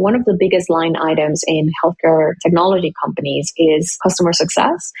was that one of the biggest line items in healthcare technology companies is customer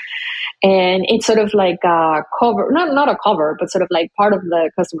success. And it's sort of like a cover, not a cover, but sort of like part of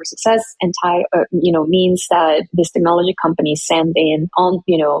the customer success means that this technology company send in on,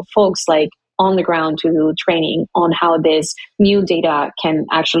 folks like on the ground to do training on how this new data can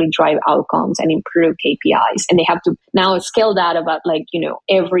actually drive outcomes and improve KPIs. And they have to now scale that about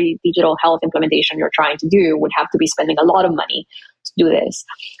every digital health implementation you're trying to do would have to be spending a lot of money to do this.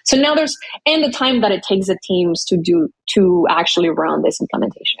 So now and the time that it takes the teams to actually run these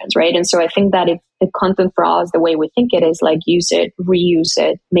implementations, right? And so I think that if the content for us, the way we think it is like use it, reuse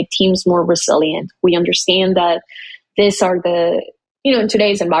it, make teams more resilient. We understand that these are in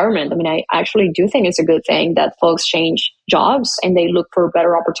today's environment, I actually do think it's a good thing that folks change jobs and they look for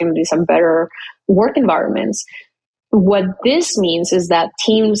better opportunities and better work environments. What this means is that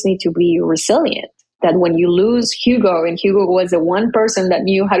teams need to be resilient. That when you lose Hugo, and Hugo was the one person that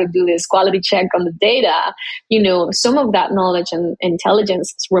knew how to do this quality check on the data, some of that knowledge and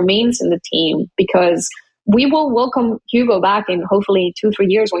intelligence remains in the team because we will welcome Hugo back in hopefully 2-3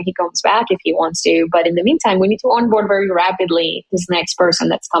 years when he comes back if he wants to. But in the meantime, we need to onboard very rapidly this next person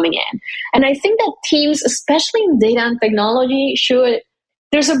that's coming in. And I think that teams, especially in data and technology,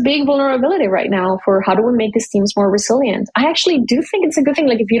 there's a big vulnerability right now for how do we make these teams more resilient. I actually do think it's a good thing.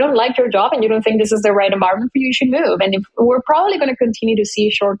 Like if you don't like your job and you don't think this is the right environment for you, you should move. And we're probably going to continue to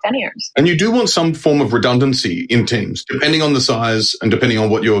see short tenures. And you do want some form of redundancy in teams, depending on the size and depending on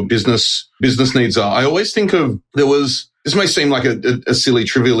what your business needs are. I always think of, this may seem like a silly,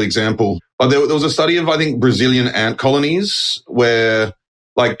 trivial example, but there was a study of, I think, Brazilian ant colonies where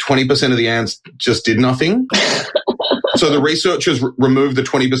like 20% of the ants just did nothing. So the researchers removed the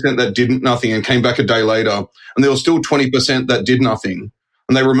 20% that did nothing and came back a day later, and there was still 20% that did nothing.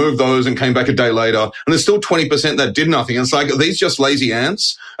 And they removed those and came back a day later, and there's still 20% that did nothing. And it's like, are these just lazy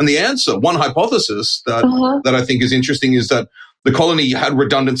ants? And the answer, one hypothesis that I think is interesting is that the colony had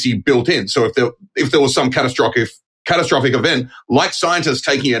redundancy built in. So if there was some catastrophic event, like scientists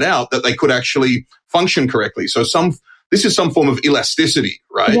taking it out, that they could actually function correctly. So this is some form of elasticity,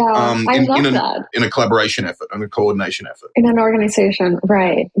 right? Yeah, I love that. In a collaboration effort and a coordination effort. In an organization,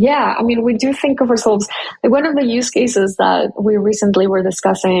 right. Yeah, we do think of ourselves. One of the use cases that we recently were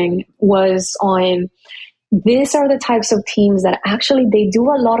discussing was on, these are the types of teams that actually, they do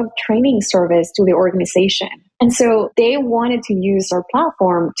a lot of training service to the organization. And so they wanted to use our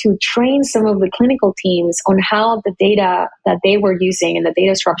platform to train some of the clinical teams on how the data that they were using and the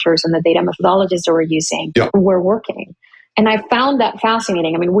data structures and the data methodologies they were using were working. And I found that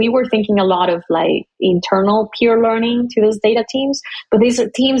fascinating. I mean, we were thinking a lot of like internal peer learning to those data teams, but these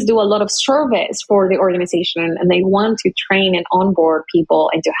teams do a lot of surveys for the organization, and they want to train and onboard people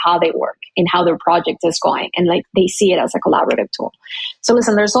into how they work and how their project is going. And like they see it as a collaborative tool. So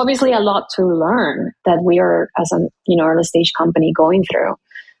listen, there's obviously a lot to learn that we are as an early stage company going through.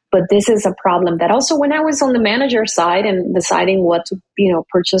 But this is a problem that also when I was on the manager side and deciding what to,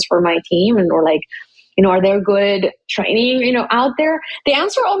 purchase for my team and or like, are there good training, out there? The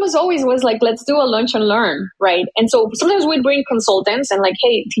answer almost always was like, let's do a lunch and learn, right? And so sometimes we'd bring consultants and like,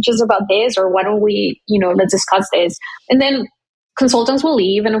 hey, teach us about this, or why don't we, let's discuss this. And then consultants will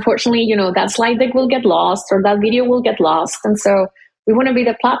leave. And unfortunately, that slide deck will get lost or that video will get lost. And so we want to be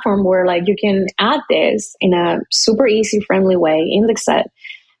the platform where like you can add this in a super easy, friendly way, index it,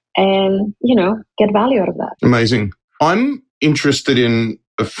 and, get value out of that. Amazing. I'm interested in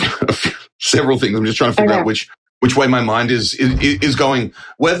several things. I'm just trying to figure out which way my mind is going.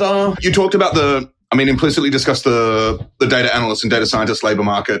 Whether you talked about implicitly discussed the data analyst and data scientist labor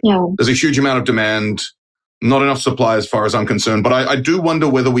market. Yeah. There's a huge amount of demand, not enough supply as far as I'm concerned. But I do wonder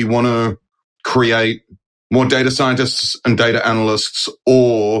whether we want to create more data scientists and data analysts,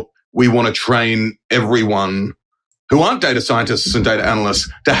 or we want to train everyone who aren't data scientists and data analysts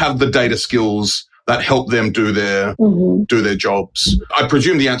to have the data skills that help them do their jobs. I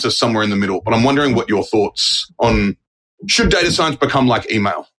presume the answer is somewhere in the middle, but I'm wondering what your thoughts on should data science become like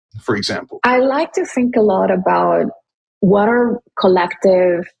email, for example? I like to think a lot about what are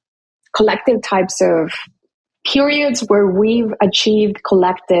collective types of periods where we've achieved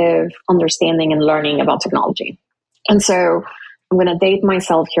collective understanding and learning about technology. And so I'm going to date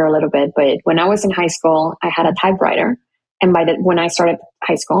myself here a little bit, but when I was in high school, I had a typewriter. And when I started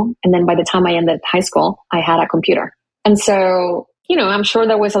high school, and then by the time I ended high school, I had a computer. And so, I'm sure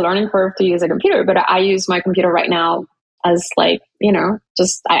there was a learning curve to use a computer, but I use my computer right now as like,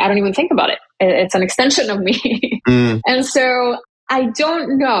 just, I don't even think about it. It's an extension of me. And so I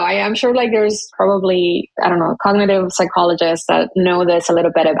don't know. I'm sure like there's probably, cognitive psychologists that know this a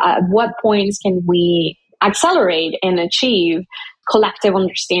little bit. At what points can we accelerate and achieve collective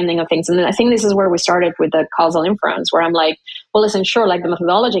understanding of things? And I think this is where we started with the causal inference, where I'm like, well, listen, sure, like the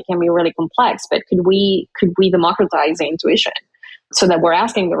methodology can be really complex, but could we democratize the intuition so that we're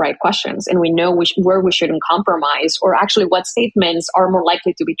asking the right questions and we know where we shouldn't compromise, or actually what statements are more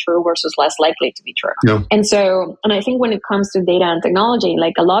likely to be true versus less likely to be true. Yeah. And I think when it comes to data and technology,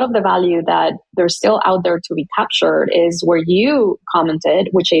 like a lot of the value that there's still out there to be captured is where you commented,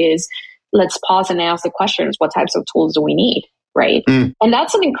 which is let's pause and ask the questions, what types of tools do we need? Right. And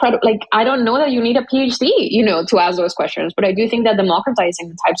that's an incredible, like, I don't know that you need a PhD, to ask those questions, but I do think that democratizing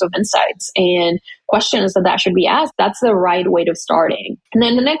the types of insights and questions that should be asked, that's the right way to starting. And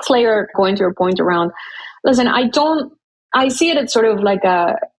then the next layer, going to your point around, listen, I see it as sort of like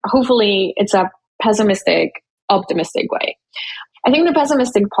hopefully it's a pessimistic, optimistic way. I think the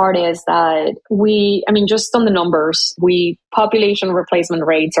pessimistic part is that just on the numbers, population replacement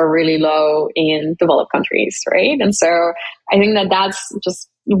rates are really low in developed countries, right? And so I think that's just,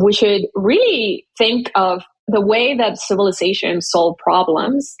 we should really think of the way that civilization solve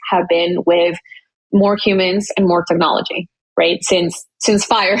problems have been with more humans and more technology, right? Since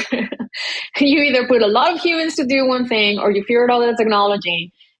fire, you either put a lot of humans to do one thing or you figured out the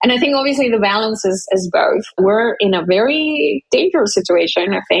technology. And I think obviously the balance is both. We're in a very dangerous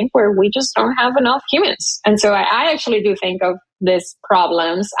situation, I think, where we just don't have enough humans. And so I actually do think of these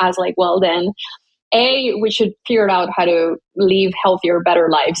problems as like, well, then, we should figure out how to live healthier, better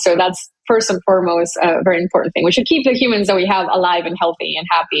lives. So that's first and foremost a very important thing. We should keep the humans that we have alive and healthy and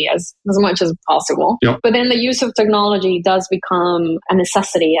happy as much as possible. Yep. But then the use of technology does become a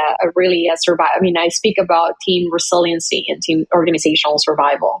necessity, a survival. I speak about team resiliency and team organizational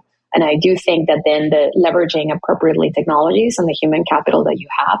survival. And I do think that then the leveraging appropriately technologies and the human capital that you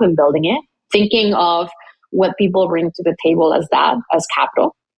have and building it, thinking of what people bring to the table as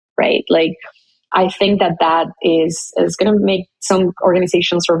capital, right? Like, I think that is going to make some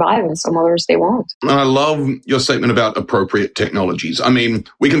organizations survive and some others they won't. And I love your statement about appropriate technologies.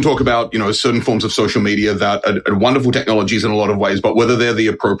 We can talk about, certain forms of social media that are wonderful technologies in a lot of ways, but whether they're the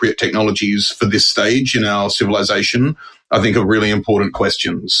appropriate technologies for this stage in our civilization, I think are really important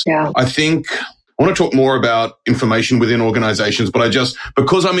questions. Yeah. I want to talk more about information within organizations, but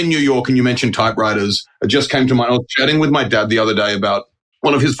because I'm in New York and you mentioned typewriters, it just came to mind. I was chatting with my dad the other day about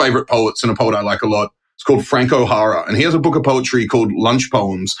one of his favorite poets and a poet I like a lot, It's called Frank O'Hara, and he has a book of poetry called Lunch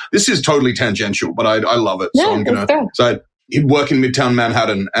Poems. This is totally tangential, but I love it. Yeah, so I'm going to, so he'd work in Midtown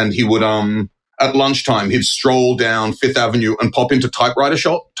Manhattan, and he would, at lunchtime, he'd stroll down Fifth Avenue and pop into typewriter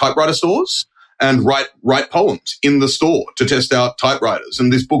stores and write poems in the store to test out typewriters.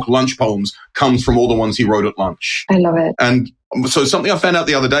 And this book, Lunch Poems, comes from all the ones he wrote at lunch. I love it. And so something I found out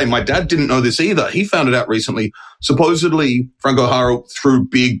the other day, my dad didn't know this either. He found it out recently. Supposedly, Frank O'Hara threw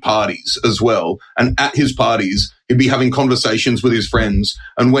big parties as well. And at his parties, he'd be having conversations with his friends.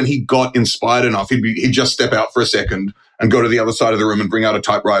 And when he got inspired enough, he'd just step out for a second and go to the other side of the room and bring out a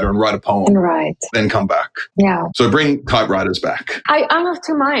typewriter and write a poem. Right. Then come back. Yeah. So bring typewriters back. I'm of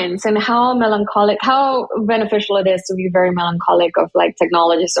two minds, and how beneficial it is to be very melancholic of like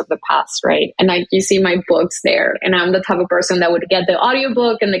technologies of the past, right? And like you see my books there, and I'm the type of person that would get the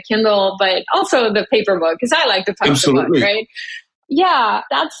audiobook and the Kindle, but also the paper book, because I like to touch the book, right? Yeah,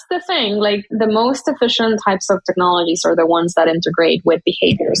 that's the thing. Like the most efficient types of technologies are the ones that integrate with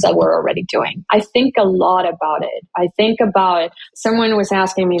behaviors that we're already doing. I think a lot about it. I think about, someone was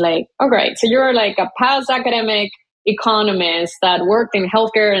asking me like, oh great, so you're like a past academic economist that worked in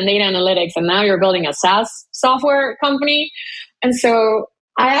healthcare and data analytics, and now you're building a SaaS software company. And so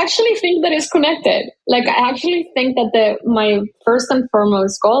I actually think that it's connected. Like I actually think that my first and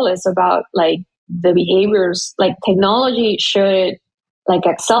foremost goal is about like the behaviors. Like technology should like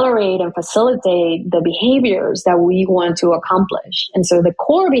accelerate and facilitate the behaviors that we want to accomplish. And so the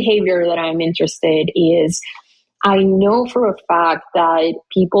core behavior that I'm interested is, I know for a fact that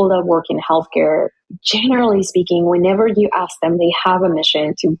people that work in healthcare, generally speaking, whenever you ask them, they have a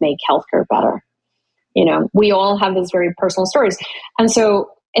mission to make healthcare better. You know, we all have these very personal stories.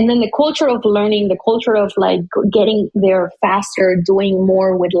 And then the culture of learning, the culture of like getting there faster, doing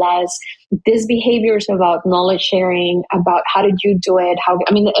more with less, these behaviors about knowledge sharing, about how did you do it?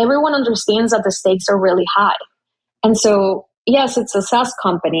 Everyone understands that the stakes are really high. And so, yes, it's a SaaS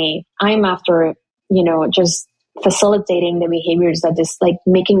company. I'm after, just facilitating the behaviors that is like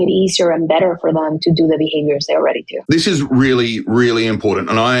making it easier and better for them to do the behaviors they already do. This is really, really important.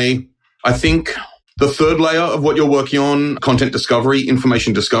 And I think the third layer of what you're working on, content discovery,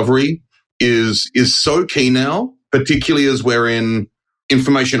 information discovery, is so key now, particularly as we're in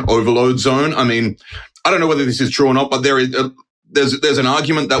information overload zone. I mean, I don't know whether this is true or not, but there's an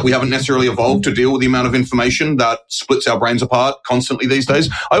argument that we haven't necessarily evolved to deal with the amount of information that splits our brains apart constantly these days.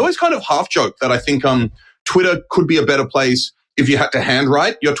 I always kind of half joke that I think Twitter could be a better place if you had to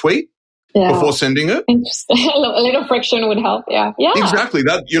handwrite your tweet. Yeah. Before sending it. Interesting. A little friction would help. Yeah. Exactly.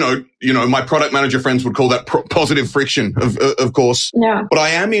 That, my product manager friends would call that positive friction, of course. Yeah. But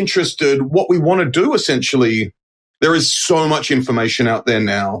I am interested, what we want to do essentially, there is so much information out there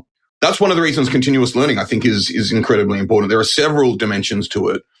now. That's one of the reasons continuous learning, I think, is incredibly important. There are several dimensions to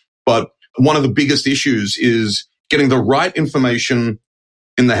it, but one of the biggest issues is getting the right information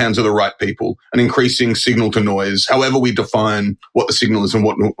in the hands of the right people and increasing signal to noise, however we define what the signal is and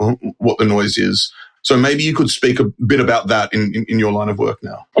what the noise is. So maybe you could speak a bit about that in your line of work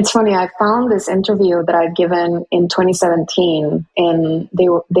now. It's funny. I found this interview that I'd given in 2017, and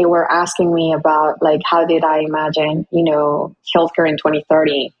they were asking me about like, how did I imagine, healthcare in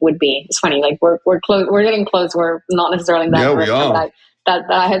 2030 would be. It's funny. Like we're close. We're getting close. We're not necessarily that. Yeah, we are. That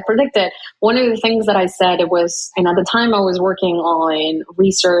I had predicted. One of the things that I said, and at the time I was working on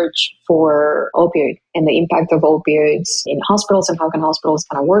research for opioid and the impact of opioids in hospitals and how can hospitals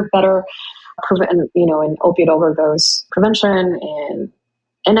kind of work better, in opioid overdose prevention.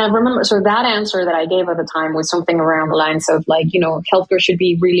 And I remember, so that answer that I gave at the time was something around the lines of like, healthcare should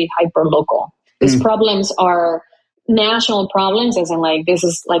be really hyper local. These problems are national problems, as in like this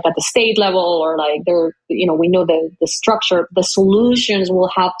is like at the state level, or like they're, we know the structure, the solutions will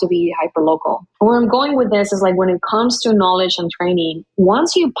have to be hyper local. Where I'm going with this is like when it comes to knowledge and training,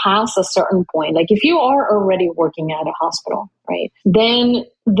 once you pass a certain point, like if you are already working at a hospital, right, then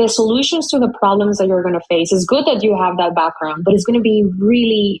the solutions to the problems that you're going to face, is good that you have that background, but it's going to be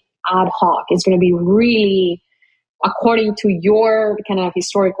really ad hoc. It's going to be really according to your kind of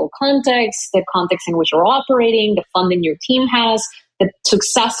historical context, the context in which you're operating, the funding your team has, the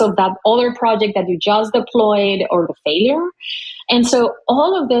success of that other project that you just deployed, or the failure. And so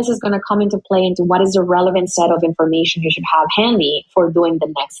all of this is going to come into play into what is the relevant set of information you should have handy for doing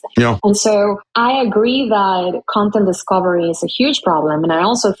the next thing. Yeah. And so I agree that content discovery is a huge problem. And I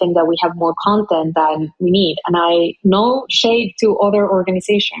also think that we have more content than we need. And I no shade to other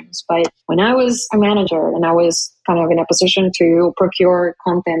organizations, but when I was a manager and I was kind of in a position to procure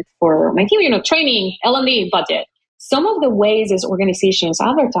content for my team, training, L&D budget, some of the ways these organizations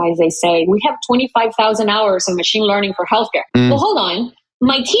advertise, they say, we have 25,000 hours of machine learning for healthcare. Well, hold on.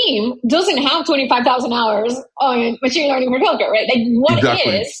 my team doesn't have 25,000 hours on machine learning for healthcare, right? Like, what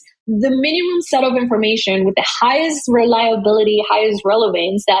Exactly. is the minimum set of information with the highest reliability, highest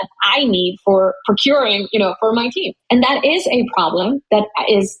relevance that I need for procuring, for my team? And that is a problem that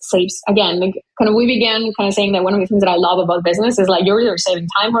saves, again, like, we began saying that one of the things that I love about business is like, you're either saving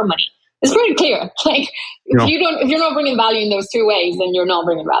time or money. It's pretty clear. Like, if you're not bringing value in those two ways, then you're not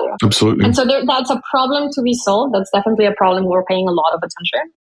bringing value. Absolutely. And so that's a problem to be solved. That's definitely a problem we're paying a lot of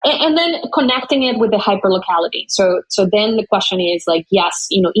attention. And then connecting it with the hyperlocality. So then the question is like, yes,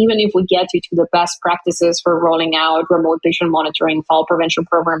 even if we get you to the best practices for rolling out remote patient monitoring, fall prevention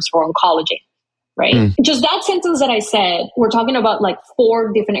programs for oncology, right? Just that sentence that I said, we're talking about like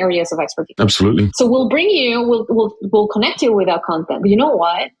 4 different areas of expertise. Absolutely. So we'll bring you, we'll connect you with that content. But you know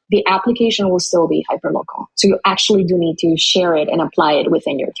what? The application will still be hyperlocal. So you actually do need to share it and apply it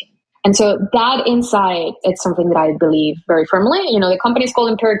within your team. And so that insight, it's something that I believe very firmly. The company is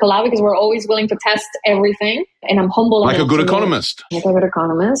called Empirical Lab because we're always willing to test everything. And I'm humble like a good economist. Like a good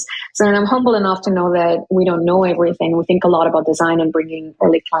economist. So I'm humble enough to know that we don't know everything. We think a lot about design and bringing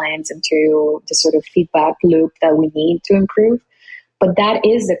early clients into the sort of feedback loop that we need to improve. But that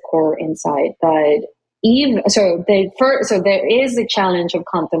is the core insight that there is the challenge of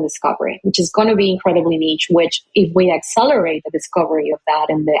content discovery, which is going to be incredibly niche, which if we accelerate the discovery of that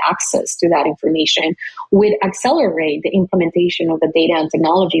and the access to that information would accelerate the implementation of the data and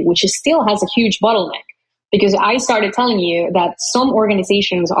technology, which still has a huge bottleneck. Because I started telling you that some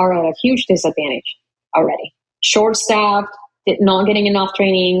organizations are at a huge disadvantage already. Short-staffed, not getting enough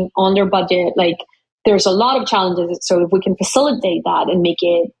training, on their budget, like there's a lot of challenges. So if we can facilitate that and make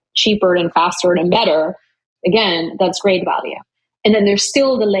it cheaper and faster and better, again, that's great value. And then there's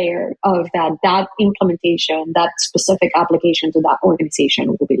still the layer of that implementation, that specific application to that organization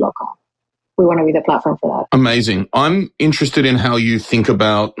will be local. We want to be the platform for that. Amazing. I'm interested in how you think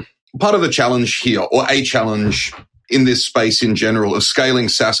about part of the challenge here, or a challenge in this space in general of scaling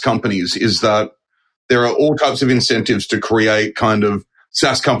SaaS companies, is that there are all types of incentives to create kind of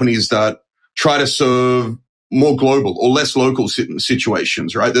SaaS companies that try to serve more global or less local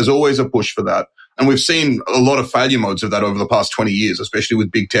situations, right? There's always a push for that. And we've seen a lot of failure modes of that over the past 20 years, especially with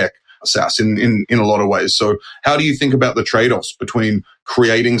big tech SaaS in a lot of ways. So how do you think about the trade-offs between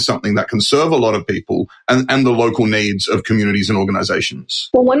creating something that can serve a lot of people and the local needs of communities and organizations?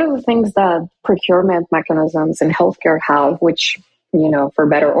 Well, one of the things that procurement mechanisms in healthcare have, which, for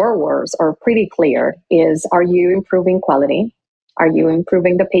better or worse, are pretty clear, is, are you improving quality? Are you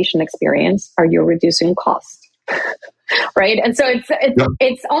improving the patient experience? Are you reducing cost? Right? And so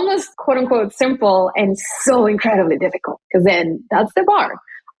it's almost quote unquote simple and so incredibly difficult, because then that's the bar.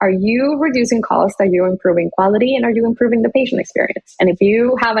 Are you reducing cost? Are you improving quality? And are you improving the patient experience? And if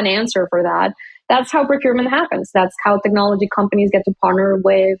you have an answer for that, that's how procurement happens. That's how technology companies get to partner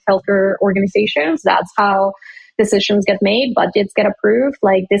with healthcare organizations. That's how decisions get made, budgets get approved.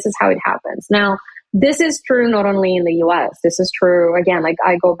 Like, this is how it happens. Now, this is true not only in the US. This is true, again, like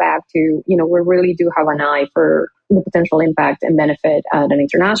I go back to, we really do have an eye for the potential impact and benefit at an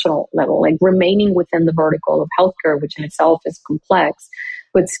international level, like remaining within the vertical of healthcare, which in itself is complex,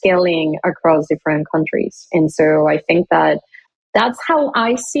 but scaling across different countries. And so I think that that's how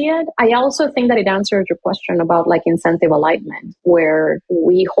I see it. I also think that it answers your question about like incentive alignment, where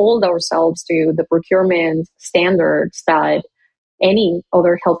we hold ourselves to the procurement standards that any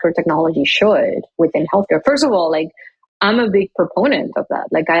other healthcare technology should within healthcare. First of all, like, I'm a big proponent of that.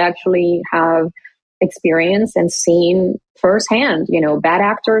 Like, I actually have experienced and seen firsthand, bad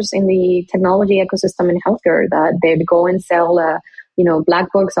actors in the technology ecosystem in healthcare that they'd go and sell a,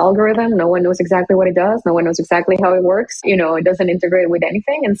 black box algorithm. No one knows exactly what it does. No one knows exactly how it works. It doesn't integrate with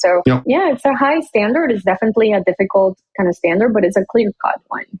anything. And so, it's a high standard. It's definitely a difficult kind of standard, but it's a clear-cut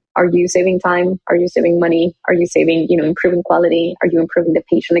one. Are you saving time? Are you saving money? Are you saving, improving quality? Are you improving the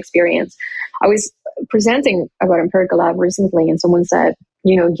patient experience? I was presenting about Empirical Lab recently, and someone said,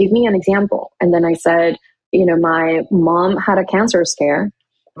 give me an example. And then I said, my mom had a cancer scare.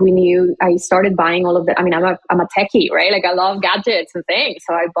 I started buying all of the, I'm a techie, right? Like, I love gadgets and things.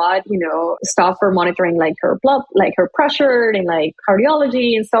 So I bought, stuff for monitoring like her blood, like her pressure and like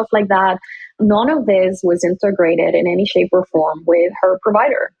cardiology and stuff like that. None of this was integrated in any shape or form with her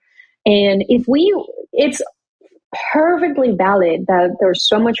provider. And it's perfectly valid that there's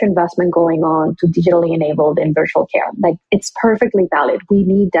so much investment going on to digitally enabled and virtual care. Like, it's perfectly valid. We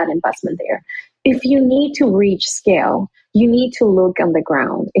need that investment there. If you need to reach scale, you need to look on the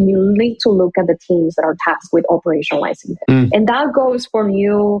ground and you need to look at the teams that are tasked with operationalizing it. And that goes from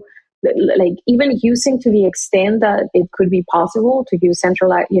you like even using to the extent that it could be possible to use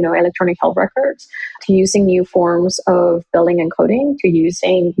centralized, electronic health records, to using new forms of billing and coding, to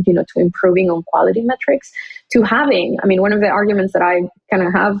using, to improving on quality metrics, to having, one of the arguments that I kind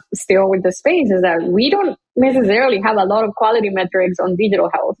of have still with the space is that we don't necessarily have a lot of quality metrics on digital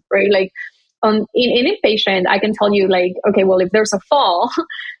health, right? Like in inpatient, I can tell you like, okay, well, if there's a fall,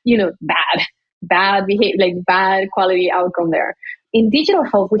 bad behavior, like bad quality outcome there. In digital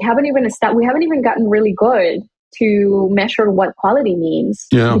health, we haven't even gotten really good to measure what quality means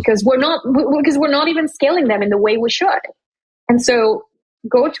because we're not even scaling them in the way we should. And so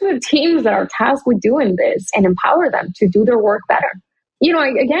go to the teams that are tasked with doing this and empower them to do their work better.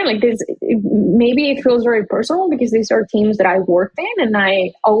 Again, like this, maybe it feels very personal because these are teams that I worked in, and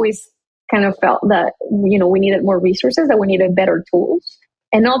I always kind of felt that, we needed more resources, that we needed better tools.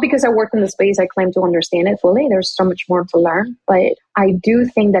 And not because I worked in the space, I claim to understand it fully. There's so much more to learn. But I do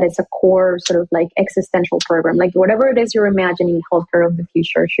think that it's a core sort of like existential program. Like whatever it is you're imagining healthcare of the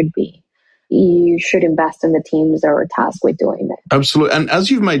future should be, you should invest in the teams that are tasked with doing it. Absolutely. And as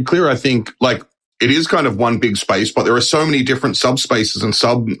you've made clear, I think like it is kind of one big space, but there are so many different subspaces and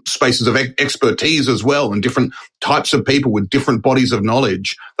subspaces of expertise as well, and different types of people with different bodies of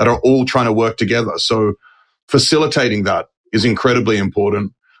knowledge that are all trying to work together. So facilitating that is incredibly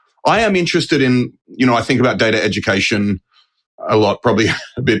important. I am interested in, I think about data education a lot, probably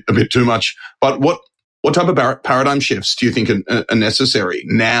a bit too much, but what type of paradigm shifts do you think are necessary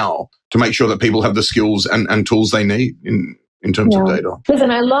now to make sure that people have the skills and tools they need in terms of data? Listen,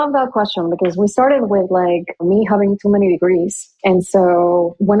 I love that question because we started with like me having too many degrees. And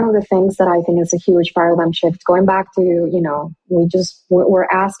so one of the things that I think is a huge paradigm shift, going back to, we're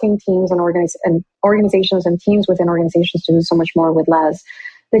asking teams and organizations and teams within organizations to do so much more with less.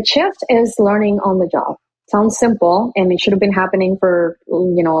 The shift is learning on the job. Sounds simple, and it should have been happening for, a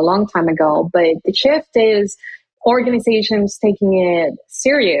long time ago. But the shift is organizations taking it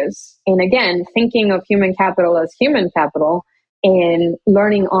serious. And again, thinking of human capital as human capital and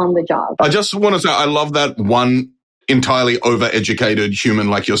learning on the job. I just want to say, I love that one entirely overeducated human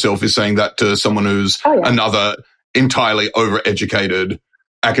like yourself is saying that to someone who's another entirely overeducated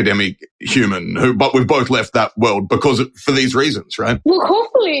academic human but we've both left that world for these reasons, right? Well,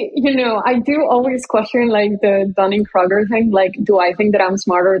 hopefully, I do always question like the Dunning-Kruger thing. Like, do I think that I'm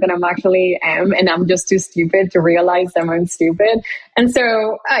smarter than I'm actually am, and I'm just too stupid to realize that I'm stupid? And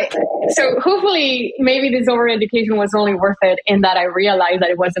so hopefully maybe this overeducation was only worth it in that I realized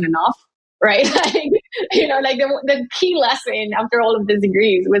that it wasn't enough. Right? Like, the key lesson after all of these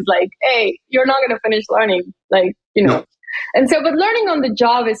degrees was like, hey, you're not going to finish learning. Like, No. And so, but learning on the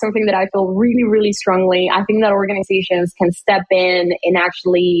job is something that I feel really, really strongly. I think that organizations can step in and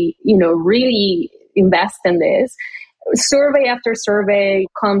actually, really invest in this. Survey after survey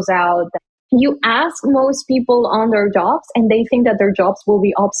comes out. You ask most people on their jobs and they think that their jobs will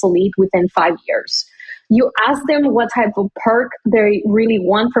be obsolete within 5 years. You ask them what type of perk they really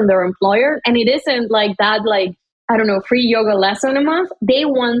want from their employer, and it isn't like that, like, I don't know, free yoga lesson a month. They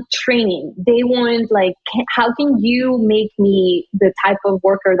want training. They want like, how can you make me the type of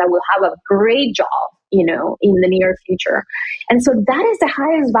worker that will have a great job, in the near future? And so that is the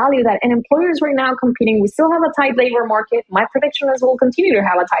highest value that, and employers right now competing, we still have a tight labor market. My prediction is we'll continue to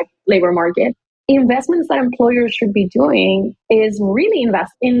have a tight labor market. Investments that employers should be doing is really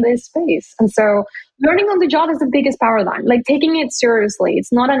invest in this space. And so learning on the job is the biggest paradigm, like taking it seriously.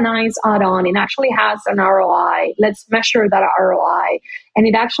 It's not a nice add-on. It actually has an ROI. Let's measure that ROI. And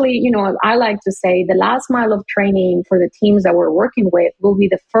it actually, I like to say the last mile of training for the teams that we're working with will be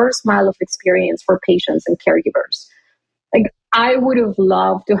the first mile of experience for patients and caregivers. Like, I would have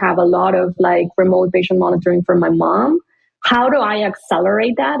loved to have a lot of like remote patient monitoring for my mom. How do I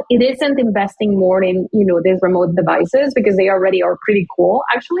accelerate that? It isn't investing more in, these remote devices because they already are pretty cool.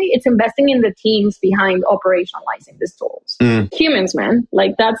 Actually, it's investing in the teams behind operationalizing these tools. Humans, man,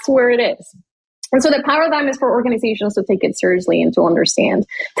 like that's where it is. And so the paradigm is for organizations to take it seriously and to understand.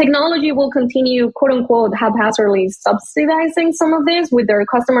 Technology will continue, quote unquote, haphazardly subsidizing some of this with their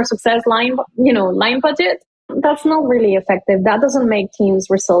customer success line budget. That's not really effective. That doesn't make teams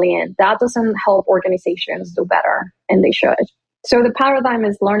resilient. That doesn't help organizations do better, and they should. So the paradigm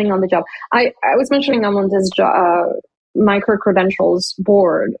is learning on the job. I was mentioning I'm on this micro-credentials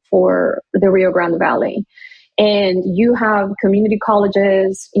board for the Rio Grande Valley. And you have community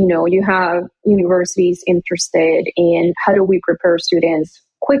colleges, you have universities interested in how do we prepare students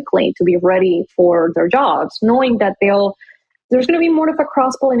quickly to be ready for their jobs, knowing that they'll there's going to be more of a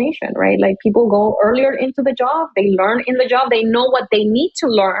cross-pollination, right? Like people go earlier into the job, they learn in the job, they know what they need to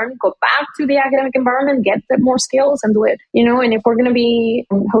learn, go back to the academic environment, get more skills and do it, and if we're going to be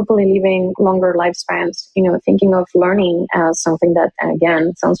hopefully living longer lifespans, thinking of learning as something that,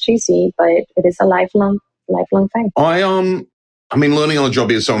 again, sounds cheesy, but it is a lifelong thing. I mean, learning on the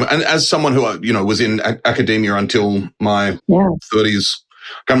job is so, and as someone who, was in academia until my 30s,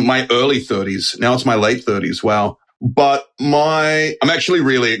 my early 30s, now it's my late 30s. Wow. But I'm actually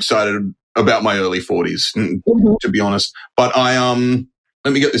really excited about my early 40s, to be honest. But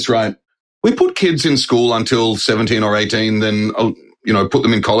let me get this right. We put kids in school until 17 or 18, then, put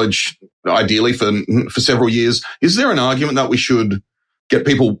them in college, ideally for several years. Is there an argument that we should get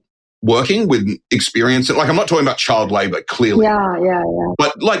people working with experience? Like, I'm not talking about child labor, clearly. Yeah.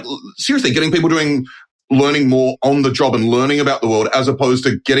 But like, seriously, getting people learning more on the job and learning about the world, as opposed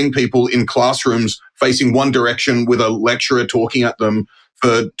to getting people in classrooms facing one direction with a lecturer talking at them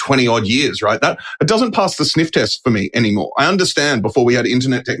for 20 odd years, right? That it doesn't pass the sniff test for me anymore. I understand before we had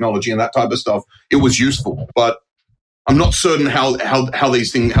internet technology and that type of stuff, it was useful, but I'm not certain how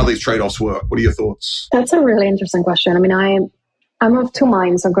these trade-offs work. What are your thoughts? That's a really interesting question. I mean, I'm of two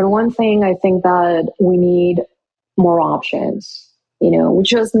minds. On one thing, I think that we need more options. We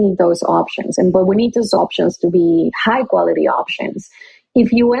just need those options. But we need those options to be high quality options.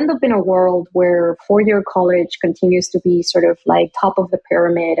 If you end up in a world where 4-year college continues to be sort of like top of the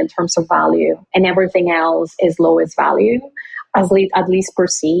pyramid in terms of value and everything else is lowest value, at least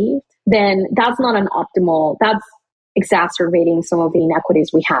perceived, then that's not an optimal, that's exacerbating some of the inequities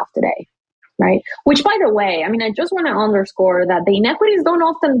we have today. Right. Which, by the way, I mean, I just want to underscore that the inequities don't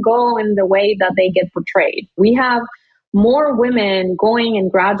often go in the way that they get portrayed. We have more women going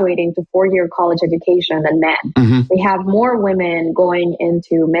and graduating to 4-year college education than men. Mm-hmm. We have more women going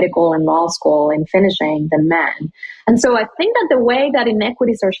into medical and law school and finishing than men. And so I think that the way that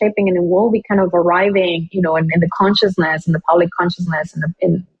inequities are shaping and it will be kind of arriving, in the consciousness, in the public consciousness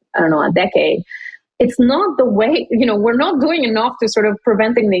in a decade, it's not the way, we're not doing enough to sort of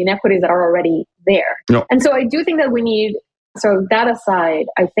preventing the inequities that are already there. No. And so I do think that we need, so that aside,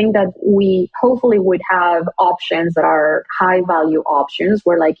 I think that we hopefully would have options that are high value options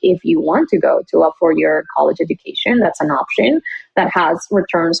where, like, if you want to go to a 4-year college education, that's an option that has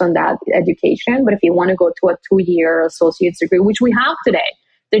returns on that education. But if you want to go to a 2-year associate's degree, which we have today,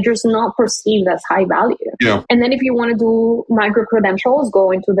 they're just not perceived as high value. Yeah. And then if you want to do micro credentials,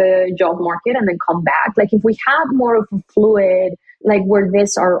 go into the job market and then come back. Like, if we had more of a fluid, like where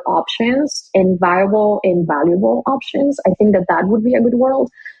these are options and viable and valuable options, I think that would be a good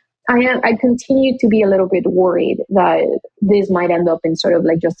world. I continue to be a little bit worried that this might end up in sort of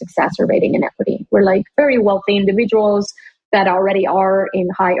like just exacerbating inequity. We're like very wealthy individuals that already are in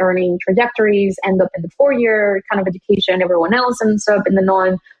high earning trajectories end up in the 4-year kind of education. Everyone else ends up in the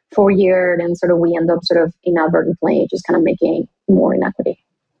non-4-year, and sort of we end up sort of inadvertently just kind of making more inequity.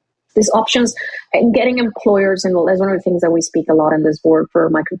 These options and getting employers involved is one of the things that we speak a lot in this work for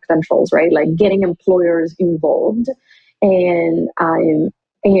micro-credentials, right? Like getting employers involved and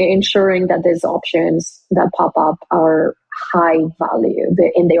ensuring that these options that pop up are high value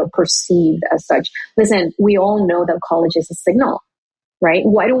and they are perceived as such. Listen, we all know that college is a signal, right?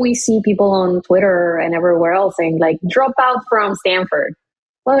 Why do we see people on Twitter and everywhere else saying like drop out from Stanford?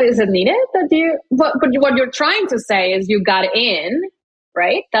 Well, is it needed but what you're trying to say is you got in,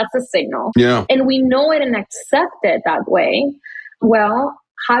 right? That's a signal. Yeah. And we know it and accept it that way. Well,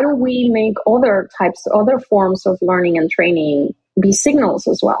 how do we make other forms of learning and training be signals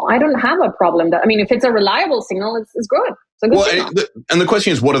as well? I don't have a problem if it's a reliable signal, it's good. And the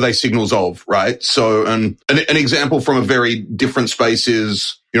question is, what are they signals of, right? So, an example from a very different space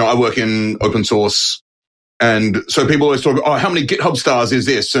is, I work in open source, and so people always talk, how many GitHub stars is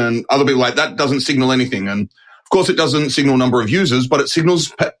this? And other people like, that doesn't signal anything. And of course, it doesn't signal number of users, but it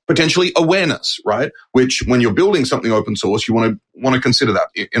signals potentially awareness, right? Which, when you're building something open source, you want to consider that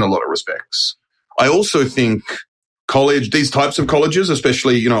in a lot of respects. I also think these types of colleges,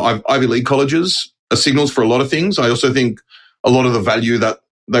 especially, Ivy League colleges, are signals for a lot of things. I also think a lot of the value that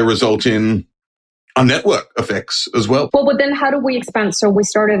they result in are network effects as well. Well, but then how do we expand? So we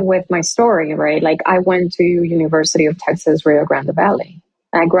started with my story, right? Like I went to University of Texas, Rio Grande Valley.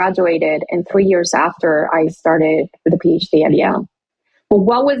 I graduated, and 3 years after, I started with a PhD at Yale. But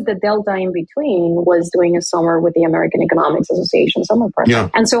what was the delta in between was doing a summer with the American Economics Association summer program. Yeah.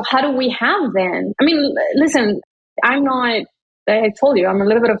 And so how do we have then? Listen, I'm not I told you, I'm a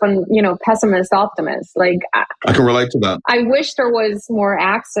little bit of an, pessimist optimist. Like, I can relate to that. I wish there was more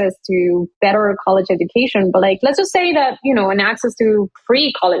access to better college education, but like, let's just say that, an access to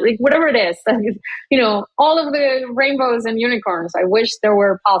free college, like whatever it is, all of the rainbows and unicorns, I wish there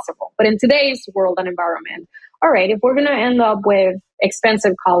were possible. But in today's world and environment, all right, if we're going to end up with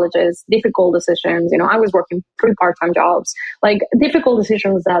expensive colleges, difficult decisions, I was working 3 part-time jobs, like difficult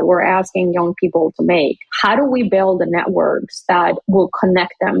decisions that we're asking young people to make. How do we build the networks that will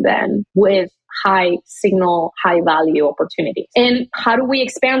connect them then with high signal, high value opportunities? And how do we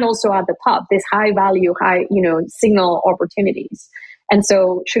expand also at the top, this high value, high, signal opportunities? And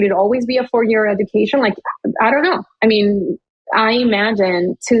so should it always be a 4-year education? Like, I don't know. I mean, I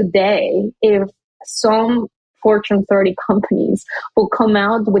imagine today, if some Fortune 30 companies will come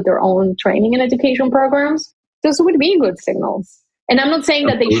out with their own training and education programs, those would be good signals. And I'm not saying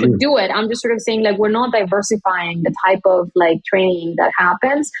that they should do it. I'm just sort of saying, like, we're not diversifying the type of like training that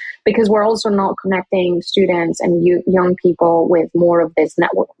happens, because we're also not connecting students and young people with more of this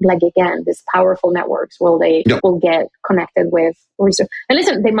network. Like, again, these powerful networks will get connected with research. And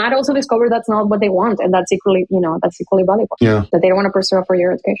listen, they might also discover that's not what they want. And that's equally valuable. Yeah. That they don't want to pursue a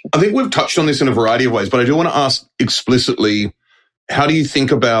 4-year education. I think we've touched on this in a variety of ways, but I do want to ask explicitly, how do you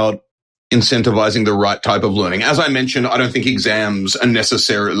think about incentivizing the right type of learning? As I mentioned, I don't think exams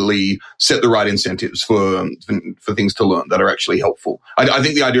necessarily set the right incentives for things to learn that are actually helpful. I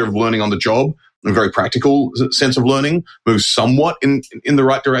think the idea of learning on the job, a very practical sense of learning, moves somewhat in the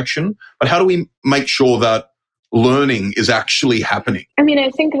right direction. But how do we make sure that learning is actually happening? I mean,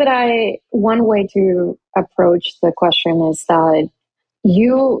 I think that one way to approach the question is that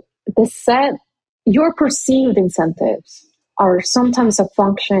your perceived incentives are sometimes a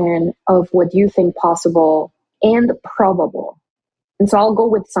function of what you think possible and probable. And so I'll go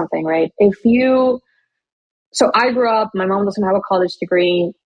with something, right? So I grew up, my mom doesn't have a college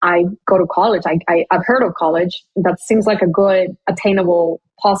degree. I go to college. I've heard of college. That seems like a good attainable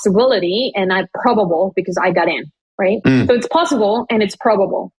possibility, and I'm probable because I got in, right? So it's possible and it's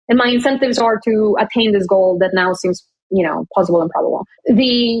probable. And my incentives are to attain this goal that now seems, possible and probable.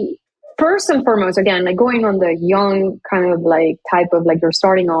 The first and foremost, again, like going on the young kind of like type of like, you're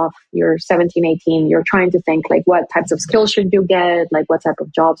starting off, you're 17, 18, you're trying to think like, what types of skills should you get? Like, what type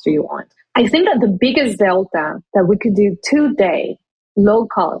of jobs do you want? I think that the biggest delta that we could do today, low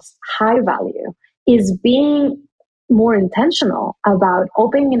cost, high value, is being more intentional about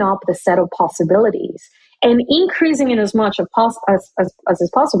opening up the set of possibilities and increasing in as much as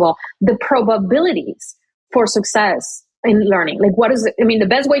is possible the probabilities for success in learning. Like, what is it? I mean, the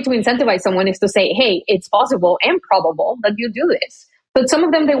best way to incentivize someone is to say, hey, it's possible and probable that you do this. But some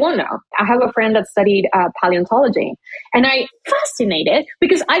of them, they won't know. I have a friend that studied paleontology, and I fascinated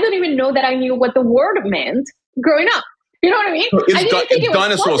because I don't even know that I knew what the word meant growing up. You know what I mean? I didn't think it was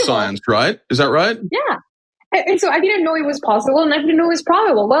dinosaur possible. Science, right? Is that right? Yeah. And so I didn't know it was possible, and I didn't know it was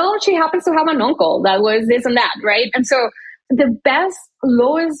probable. Well, she happens to have an uncle that was this and that, right? And so the best,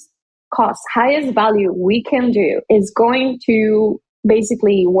 lowest cost, highest value we can do is going to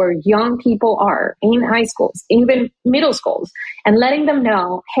basically where young people are in high schools, even middle schools, and letting them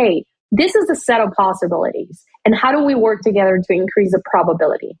know, hey, this is a set of possibilities, and how do we work together to increase the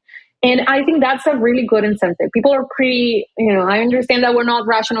probability? And I think that's a really good incentive. People are pretty, I understand that we're not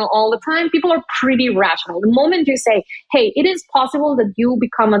rational all the time. People are pretty rational. The moment you say, hey, it is possible that you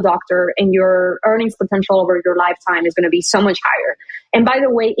become a doctor and your earnings potential over your lifetime is going to be so much higher. And by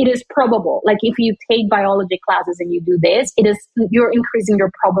the way, it is probable. Like if you take biology classes and you do this, you're increasing your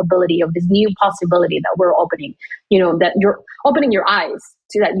probability of this new possibility that we're opening, that you're opening your eyes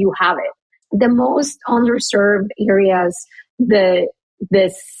to that you have it. The most underserved areas, the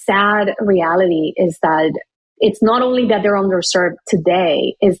sad reality is that it's not only that they're underserved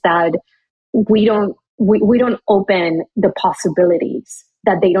today, is that we don't open the possibilities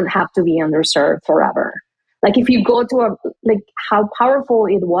that they don't have to be underserved forever. Like if you go to how powerful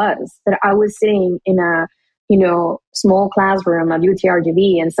it was that I was sitting in a, small classroom at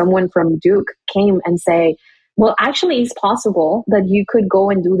UTRGV and someone from Duke came and say, well, actually it's possible that you could go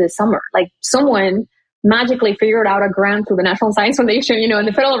and do this summer. Like someone magically figured out a grant through the National Science Foundation, and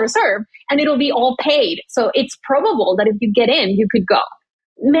the Federal Reserve, and it'll be all paid. So it's probable that if you get in, you could go.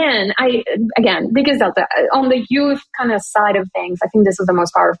 Man, because on the youth kind of side of things, I think this is the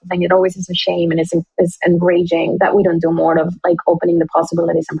most powerful thing. It always is a shame and it's enraging that we don't do more of like opening the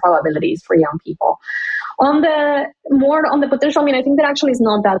possibilities and probabilities for young people. On the potential, I think that actually is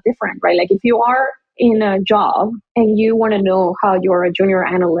not that different, right? Like if you are in a job and you want to know how you're a junior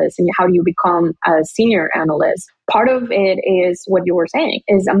analyst and how do you become a senior analyst, part of it is what you were saying,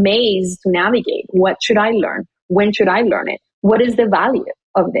 is a maze to navigate. What should I learn? When should I learn it? what is the value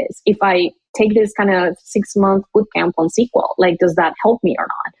of this? If I take this kind of 6-month bootcamp on SQL, like, does that help me or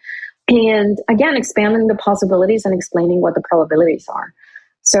not? And again, expanding the possibilities and explaining what the probabilities are.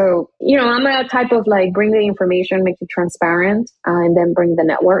 So, I'm a type of like, bring the information, make it transparent, and then bring the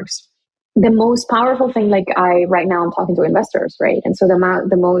networks. The most powerful thing, right now I'm talking to investors, right? And so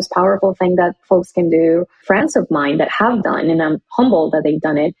the most powerful thing that folks can do, friends of mine that have done, and I'm humbled that they've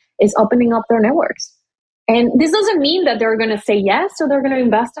done it, is opening up their networks. And this doesn't mean that they're going to say yes, or they're going to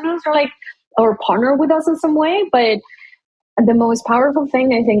invest in us, or partner with us in some way. But the most powerful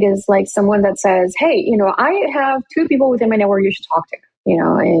thing, I think, is like someone that says, hey, I have 2 people within my network you should talk to.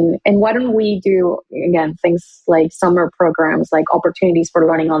 And why don't we do, again, things like summer programs, like opportunities for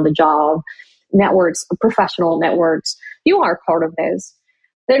learning on the job, networks, professional networks. You are part of this.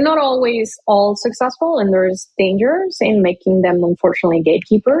 They're not always all successful, and there's dangers in making them, unfortunately,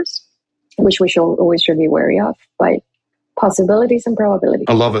 gatekeepers, which we should be wary of, but possibilities and probabilities.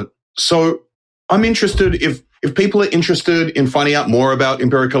 I love it. So I'm interested, if people are interested in finding out more about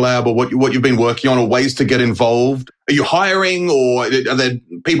Empirica Lab or what you've been working on or ways to get involved, are you hiring, or are there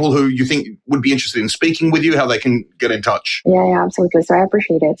people who you think would be interested in speaking with you, how they can get in touch? Yeah, absolutely. So I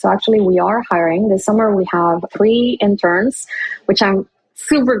appreciate it. So actually we are hiring. This summer we have 3 interns, which I'm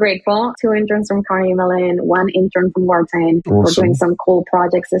super grateful. 2 interns from Carnegie Mellon, 1 intern from Wharton. Awesome. We're doing some cool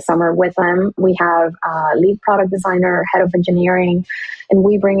projects this summer with them. We have a lead product designer, head of engineering, and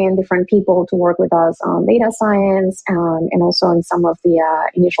we bring in different people to work with us on data science and also in some of the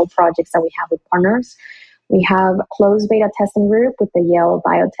initial projects that we have with partners. We have a closed beta testing group with the Yale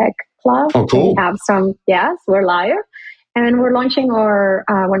Biotech Club. Oh, cool. We have we're live. And we're launching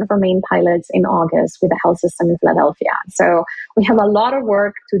one of our main pilots in August with the health system in Philadelphia. So we have a lot of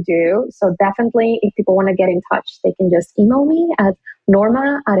work to do. So definitely, if people want to get in touch, they can just email me at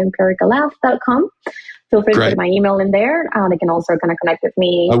norma@empiricalab.com. Feel free to put my email in there. They can also kind of connect with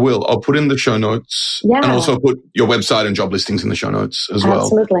me. I will. I'll put in the show notes. Yeah. And also put your website and job listings in the show notes as well.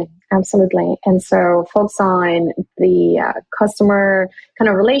 Absolutely. And so focus on the customer kind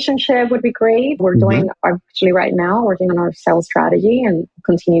of relationship would be great. We're doing, actually right now, working on our sales strategy and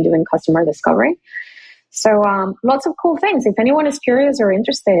continue doing customer discovery. So lots of cool things. If anyone is curious or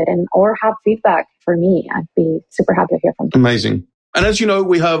interested or have feedback for me, I'd be super happy to hear from them. Amazing. And as you know,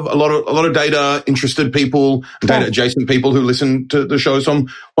 we have a lot of data interested people, data adjacent people who listen to the show. So I'm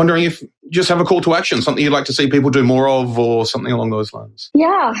wondering if you just have a call to action, something you'd like to see people do more of or something along those lines.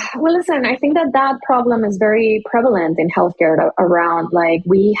 Yeah. Well, listen, I think that problem is very prevalent in healthcare around, like,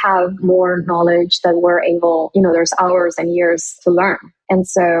 we have more knowledge that we're able, there's hours and years to learn. And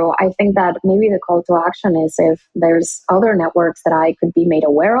so I think that maybe the call to action is if there's other networks that I could be made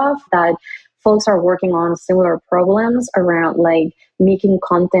aware of that folks are working on similar problems around, like, making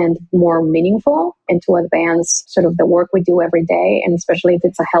content more meaningful and to advance sort of the work we do every day. And especially if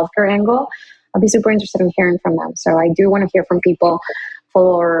it's a healthcare angle, I'll be super interested in hearing from them. So I do want to hear from people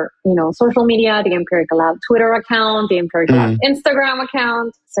for, social media, the Empirica Lab Twitter account, the Empirica Lab Instagram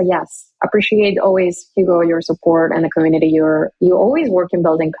account. So yes, appreciate always, Hugo, your support and the community. You always work in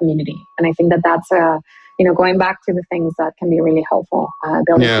building community. And I think that's going back to the things that can be really helpful,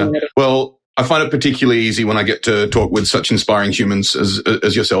 building community. Well, I find it particularly easy when I get to talk with such inspiring humans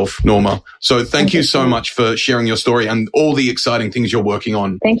as yourself, Norma. So thank you so much for sharing your story and all the exciting things you're working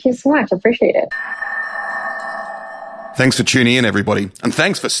on. Thank you so much. Appreciate it. Thanks for tuning in, everybody. And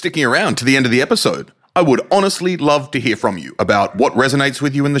thanks for sticking around to the end of the episode. I would honestly love to hear from you about what resonates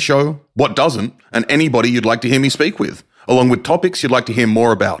with you in the show, what doesn't, and anybody you'd like to hear me speak with, along with topics you'd like to hear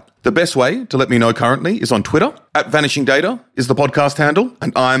more about. The best way to let me know currently is on Twitter. @VanishingData is the podcast handle,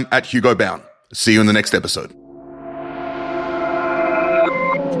 and I'm @HugoBound. See you in the next episode.